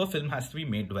if a film has to be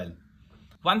made well.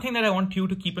 One thing that I want you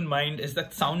to keep in mind is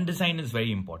that sound design is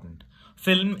very important.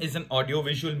 Film is an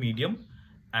audio-visual medium,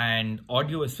 and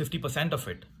audio is 50% of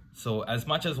it. So as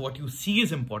much as what you see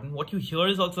is important, what you hear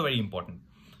is also very important.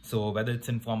 So whether it's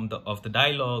in form of the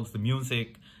dialogues, the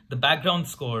music, the background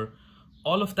score,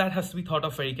 all of that has to be thought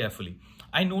of very carefully.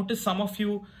 I noticed some of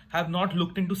you have not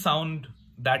looked into sound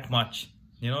that much.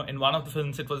 In one of the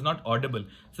films, it was not audible.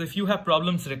 So if you have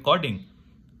problems recording,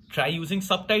 try using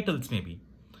subtitles maybe.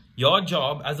 Your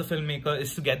job as a filmmaker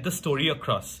is to get the story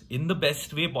across in the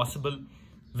best way possible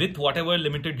with whatever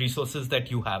limited resources that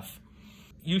you have.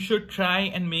 you should try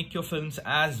and make your films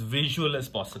as visual as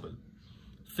possible.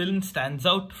 Film stands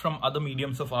out from other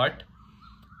mediums of art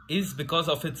is because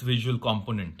of its visual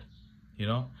component, you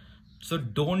know. So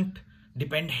don't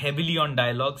depend heavily on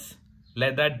dialogues.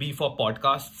 Let that be for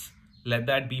podcasts. Let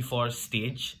that be for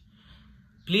stage.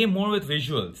 Play more with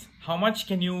visuals. How much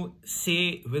can you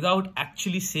say without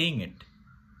actually saying it?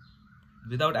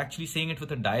 Without actually saying it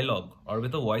with a dialogue or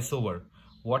with a voiceover?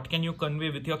 What can you convey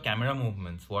with your camera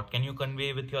movements? What can you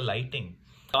convey with your lighting?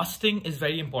 Casting is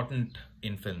very important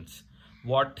in films.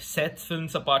 What sets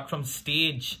films apart from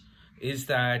stage is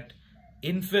that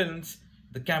in films,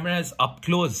 the camera is up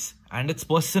close and it's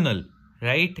personal,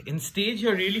 right? In stage,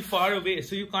 you're really far away,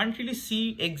 so you can't really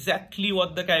see exactly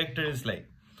what the character is like.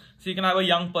 So you can have a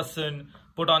young person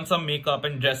put on some makeup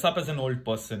and dress up as an old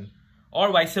person,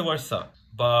 or vice versa.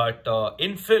 But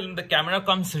in film, the camera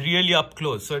comes really up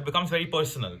close, so it becomes very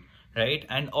personal, right?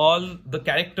 And all the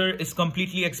character is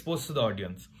completely exposed to the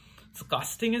audience. So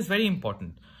casting is very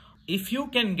important. If you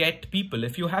can get people,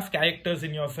 if you have characters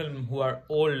in your film who are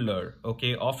older,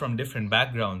 okay, or from different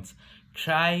backgrounds,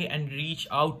 try and reach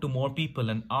out to more people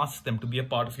and ask them to be a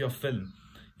part of your film.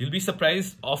 You'll be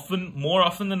surprised, more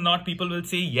often than not, people will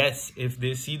say yes. If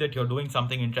they see that you're doing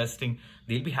something interesting,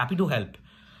 they'll be happy to help.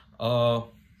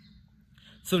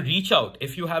 So reach out.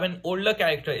 If you have an older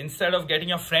character, instead of getting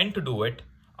your friend to do it,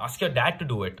 ask your dad to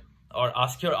do it or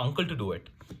ask your uncle to do it.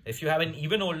 If you have an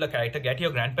even older character, get your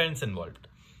grandparents involved.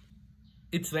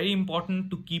 It's very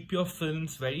important to keep your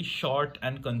films very short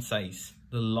and concise.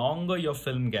 The longer your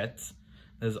film gets,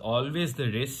 there's always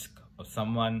the risk of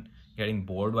someone getting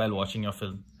bored while watching your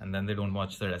film and then they don't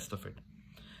watch the rest of it.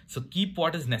 So keep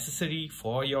what is necessary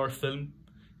for your film.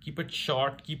 Keep it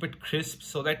short, keep it crisp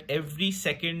so that every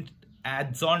second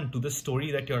adds on to the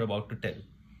story that you're about to tell.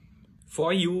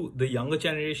 For you, the younger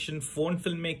generation, phone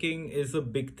filmmaking is a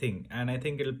big thing, and I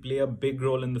think it'll play a big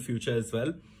role in the future as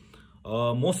well.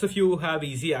 Most of you have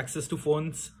easy access to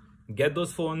phones. Get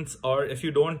those phones, or if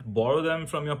you don't, borrow them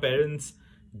from your parents.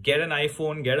 Get an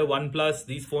iPhone, get a OnePlus.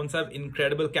 These phones have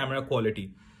incredible camera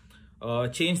quality.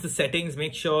 Change the settings,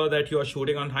 make sure that you are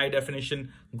shooting on high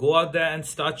definition. Go out there and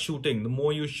start shooting. The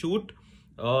more you shoot,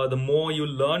 the more you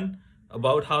learn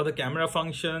about how the camera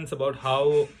functions, about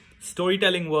how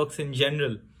storytelling works in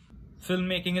general.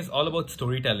 Filmmaking is all about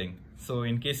storytelling. So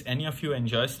in case any of you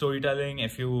enjoy storytelling,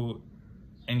 if you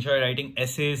enjoy writing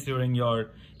essays during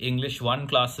your English 1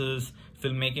 classes,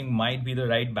 filmmaking might be the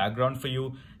right background for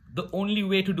you. The only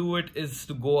way to do it is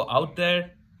to go out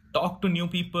there, talk to new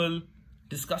people,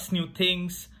 discuss new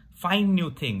things, find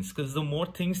new things, because the more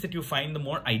things that you find, the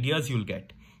more ideas you'll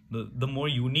get. The more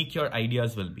unique your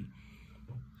ideas will be.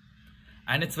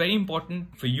 And it's very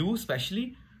important for you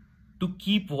especially to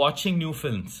keep watching new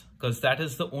films, because that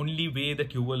is the only way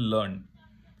that you will learn.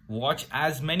 Watch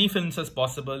as many films as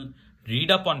possible, read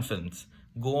up on films,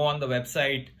 go on the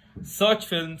website, search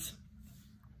films.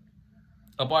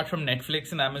 Apart from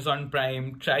Netflix and Amazon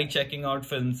Prime, try checking out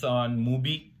films on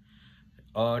Mubi.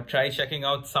 Try checking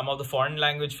out some of the foreign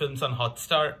language films on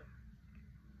Hotstar.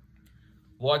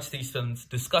 Watch these films,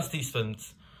 discuss these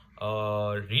films,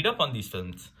 read up on these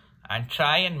films, and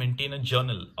try and maintain a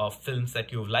journal of films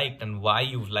that you've liked and why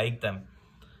you've liked them.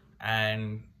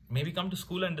 And maybe come to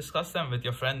school and discuss them with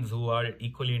your friends who are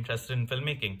equally interested in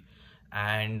filmmaking.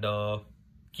 And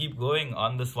keep going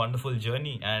on this wonderful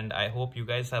journey. And I hope you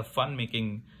guys have fun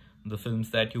making the films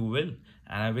that you will.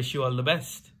 And I wish you all the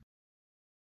best.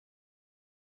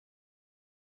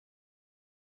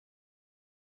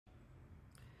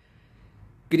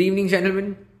 Good evening,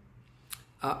 gentlemen.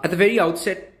 At the very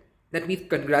outset, let me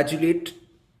congratulate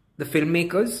the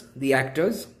filmmakers, the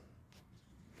actors.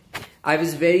 I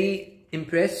was very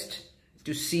impressed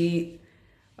to see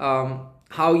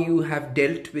how you have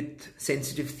dealt with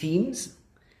sensitive themes,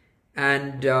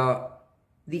 and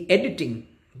the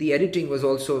editing was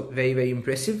also very, very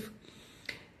impressive.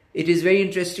 It is very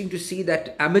interesting to see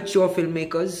that amateur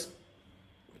filmmakers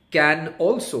can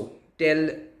also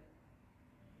tell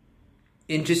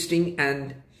interesting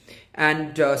and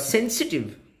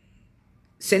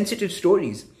sensitive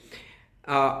stories,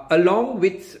 along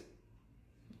with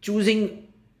choosing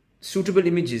suitable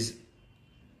images.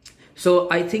 So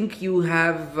I think you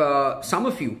have, some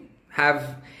of you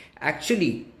have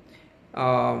actually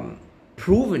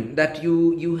proven that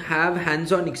you have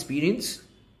hands-on experience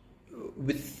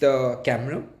with the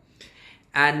camera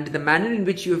and the manner in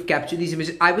which you have captured these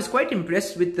images. I was quite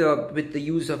impressed with the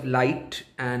use of light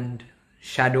and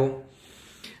shadow,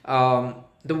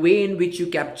 the way in which you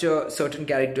capture certain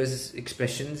characters'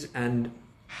 expressions, and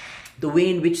the way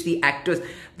in which the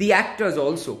actors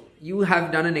also, you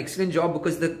have done an excellent job,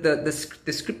 because the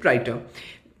script writer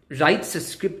writes a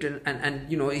script,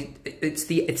 and you know, it's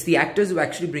the actors who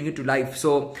actually bring it to life.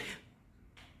 So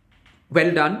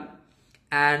well done,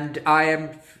 and I am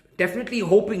definitely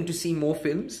hoping to see more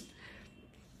films.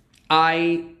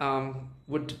 I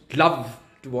would love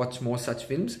to watch more such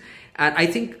films, and I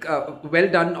think well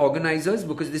done organizers,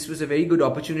 because this was a very good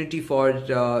opportunity for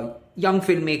young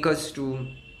filmmakers to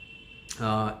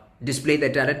display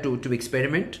their talent, to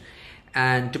experiment,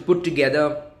 and to put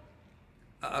together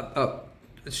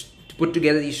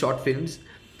these short films.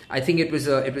 I think it was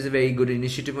a very good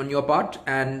initiative on your part,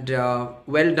 and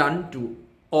well done to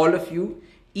all of you,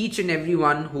 each and every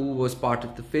one who was part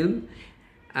of the film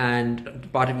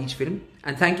and part of each film.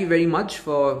 And thank you very much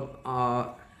for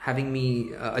having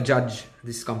me judge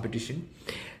this competition.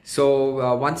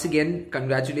 So once again,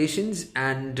 congratulations,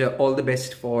 and all the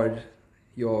best for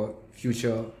your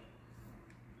future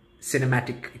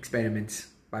cinematic experiments.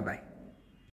 Bye bye.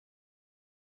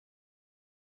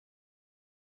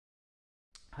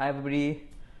 Hi everybody,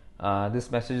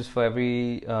 this message is for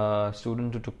every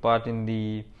student who took part in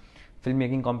the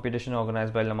filmmaking competition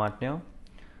organized by Martiniere.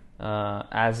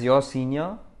 As your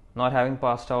senior, not having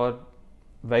passed out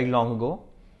very long ago,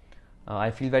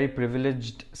 I feel very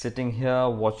privileged sitting here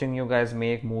watching you guys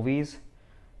make movies,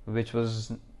 which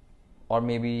was, or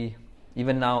maybe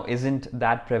even now isn't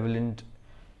that prevalent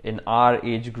in our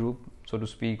age group, so to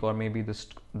speak, or maybe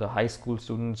the high school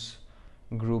students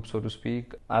group, so to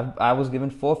speak. I was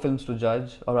given 4 films to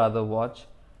judge, or rather watch,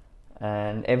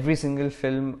 and every single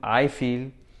film I feel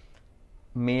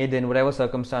made in whatever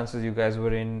circumstances you guys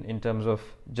were in terms of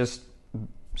just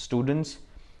students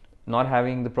not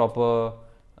having the proper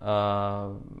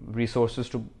resources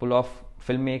to pull off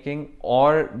filmmaking,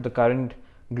 or the current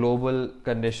global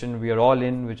condition we are all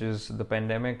in, which is the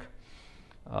pandemic.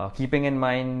 Keeping in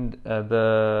mind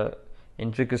the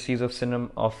intricacies of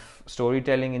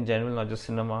storytelling in general, not just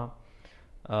cinema,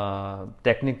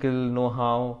 technical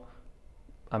know-how.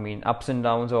 I mean, ups and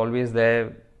downs are always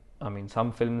there. I mean,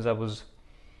 some films I was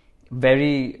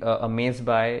very amazed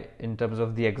by in terms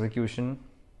of the execution,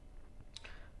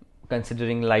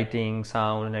 considering lighting,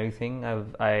 sound and everything.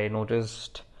 I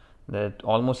noticed that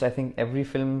almost, I think, every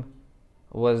film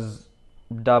was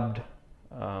dubbed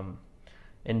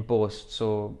in post.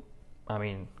 So I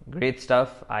mean, great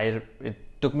stuff. It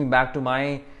took me back to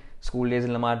my school days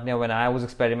in Martiniere, when I was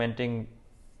experimenting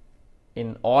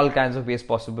in all kinds of ways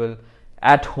possible,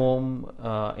 at home,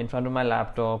 in front of my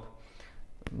laptop,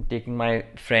 taking my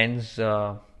friends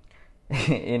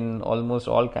in almost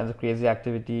all kinds of crazy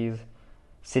activities,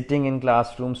 sitting in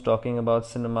classrooms talking about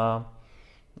cinema,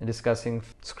 discussing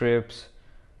scripts,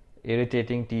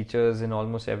 irritating teachers in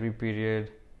almost every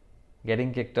period,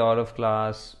 getting kicked out of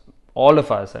class. All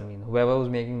of us, I mean, whoever was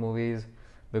making movies,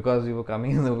 because we were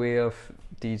coming in the way of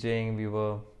teaching,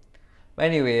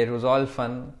 anyway, it was all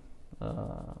fun.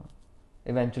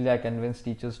 Eventually I convinced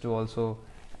teachers to also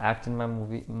act in my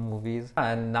movies,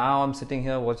 and now I'm sitting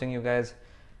here watching you guys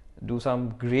do some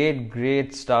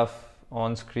great stuff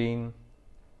on screen,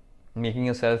 making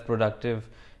yourself productive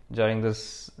during the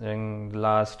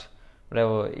last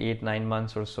 8-9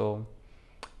 months or so.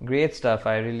 Great stuff.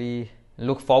 I really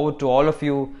look forward to all of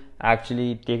you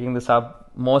actually taking this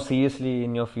up more seriously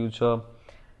in your future,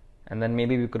 and then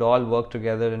maybe we could all work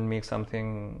together and make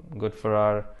something good for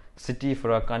our city,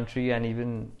 for our country, and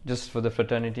even just for the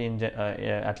fraternity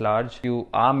at large. If you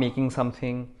are making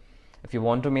something, if you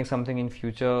want to make something in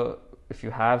future, if you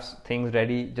have things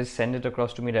ready, just send it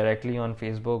across to me directly on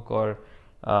Facebook or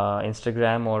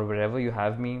Instagram or wherever you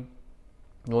have me.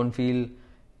 Don't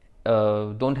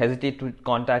hesitate to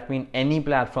contact me in any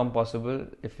platform possible.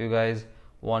 If you guys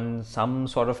want some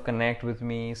sort of connect with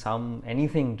me,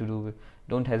 anything to do with,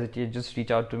 don't hesitate, just reach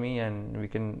out to me and we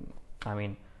can,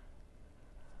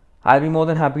 I'll be more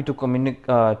than happy to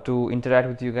to interact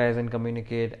with you guys and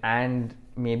communicate and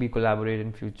maybe collaborate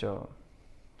in future.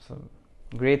 So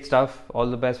great stuff. All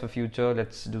the best for future.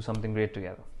 Let's do something great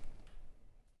together.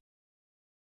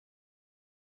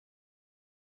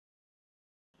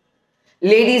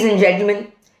 Ladies and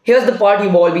gentlemen, here's the part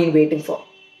you've all been waiting for.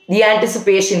 The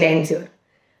anticipation ends here.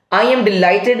 I am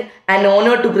delighted and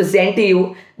honored to present to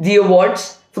you the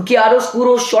awards for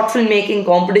Chiaroscuro short filmmaking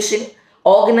competition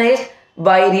organized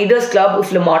by Readers Club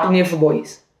of La Martiniere for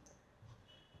Boys.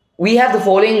 We have the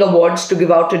following awards to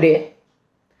give out today.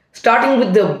 Starting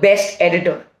with the Best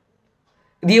Editor.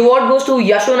 The award goes to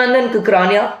Yashwanandan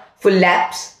Kakrania for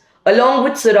Lapse, along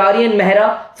with Sarari and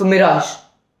Mehra for Mirage.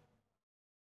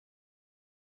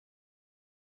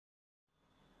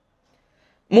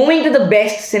 Moving to the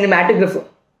Best Cinematographer.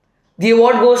 The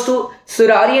award goes to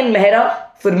Surarian Mehra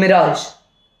for Mirage.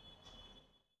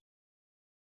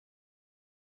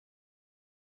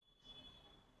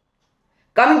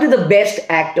 Coming to the Best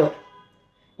Actor,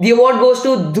 the award goes to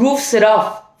Dhruv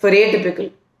Saraf for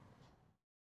Atypical.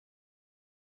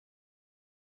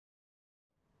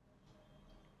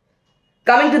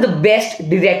 Coming to the Best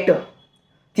Director,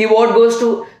 the award goes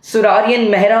to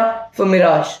Surarian Mehra for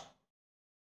Mirage.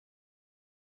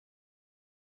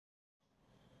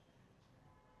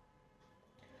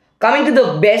 Coming to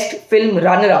the Best Film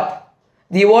Runner-Up,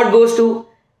 the award goes to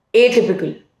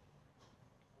Atypical.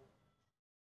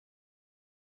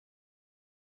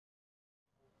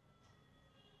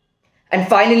 And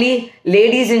finally,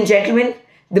 ladies and gentlemen,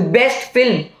 the best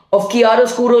film of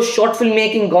Chiaroscuro short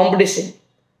filmmaking competition.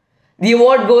 The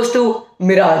award goes to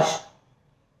Mirage.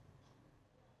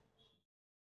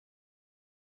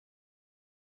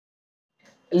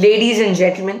 Ladies and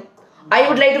gentlemen, I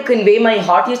would like to convey my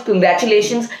heartiest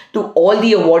congratulations to all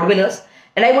the award winners,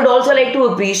 and I would also like to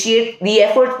appreciate the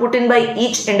effort put in by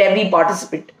each and every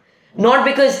participant. Not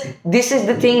because this is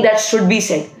the thing that should be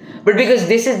said, but because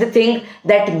this is the thing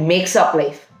that makes up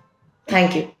life.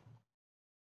 Thank you.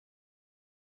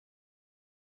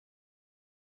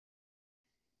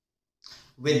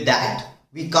 With that,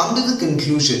 we come to the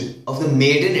conclusion of the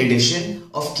maiden edition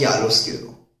of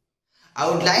Chiaroscuro.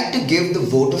 I would like to give the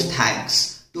vote of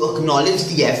thanks to acknowledge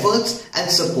the efforts and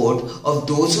support of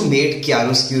those who made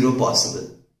Chiaroscuro possible.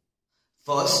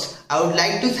 First, I would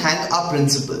like to thank our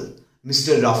principal,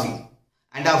 Mr. Rafi,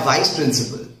 and our vice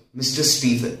principal, Mr.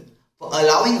 Stephen, for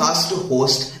allowing us to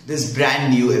host this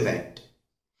brand new event.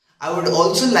 I would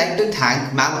also like to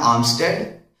thank Ma'am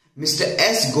Armstead, Mr.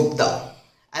 S. Gupta,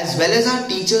 as well as our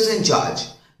teachers in charge,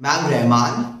 Ma'am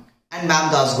Rahman and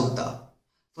Ma'am Das Gupta,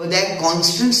 for their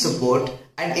constant support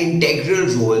and integral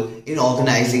role in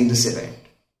organizing this event.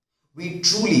 We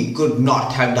truly could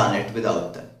not have done it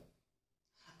without them.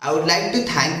 I would like to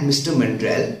thank Mr.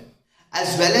 Mandrell,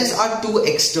 as well as our two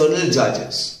external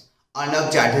judges,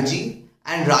 Arnab Chatterjee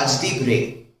and Rajdeep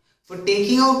Ray, for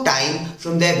taking out time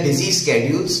from their busy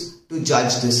schedules to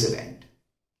judge this event.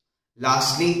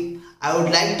 Lastly, I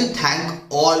would like to thank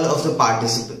all of the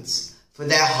participants for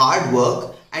their hard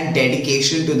work and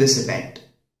dedication to this event.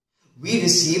 We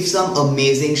received some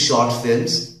amazing short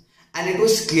films, and it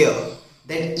was clear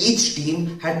that each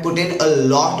team had put in a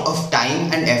lot of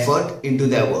time and effort into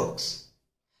their works.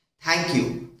 Thank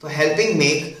you for helping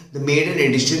make the maiden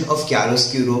edition of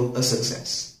Chiaroscuro a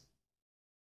success.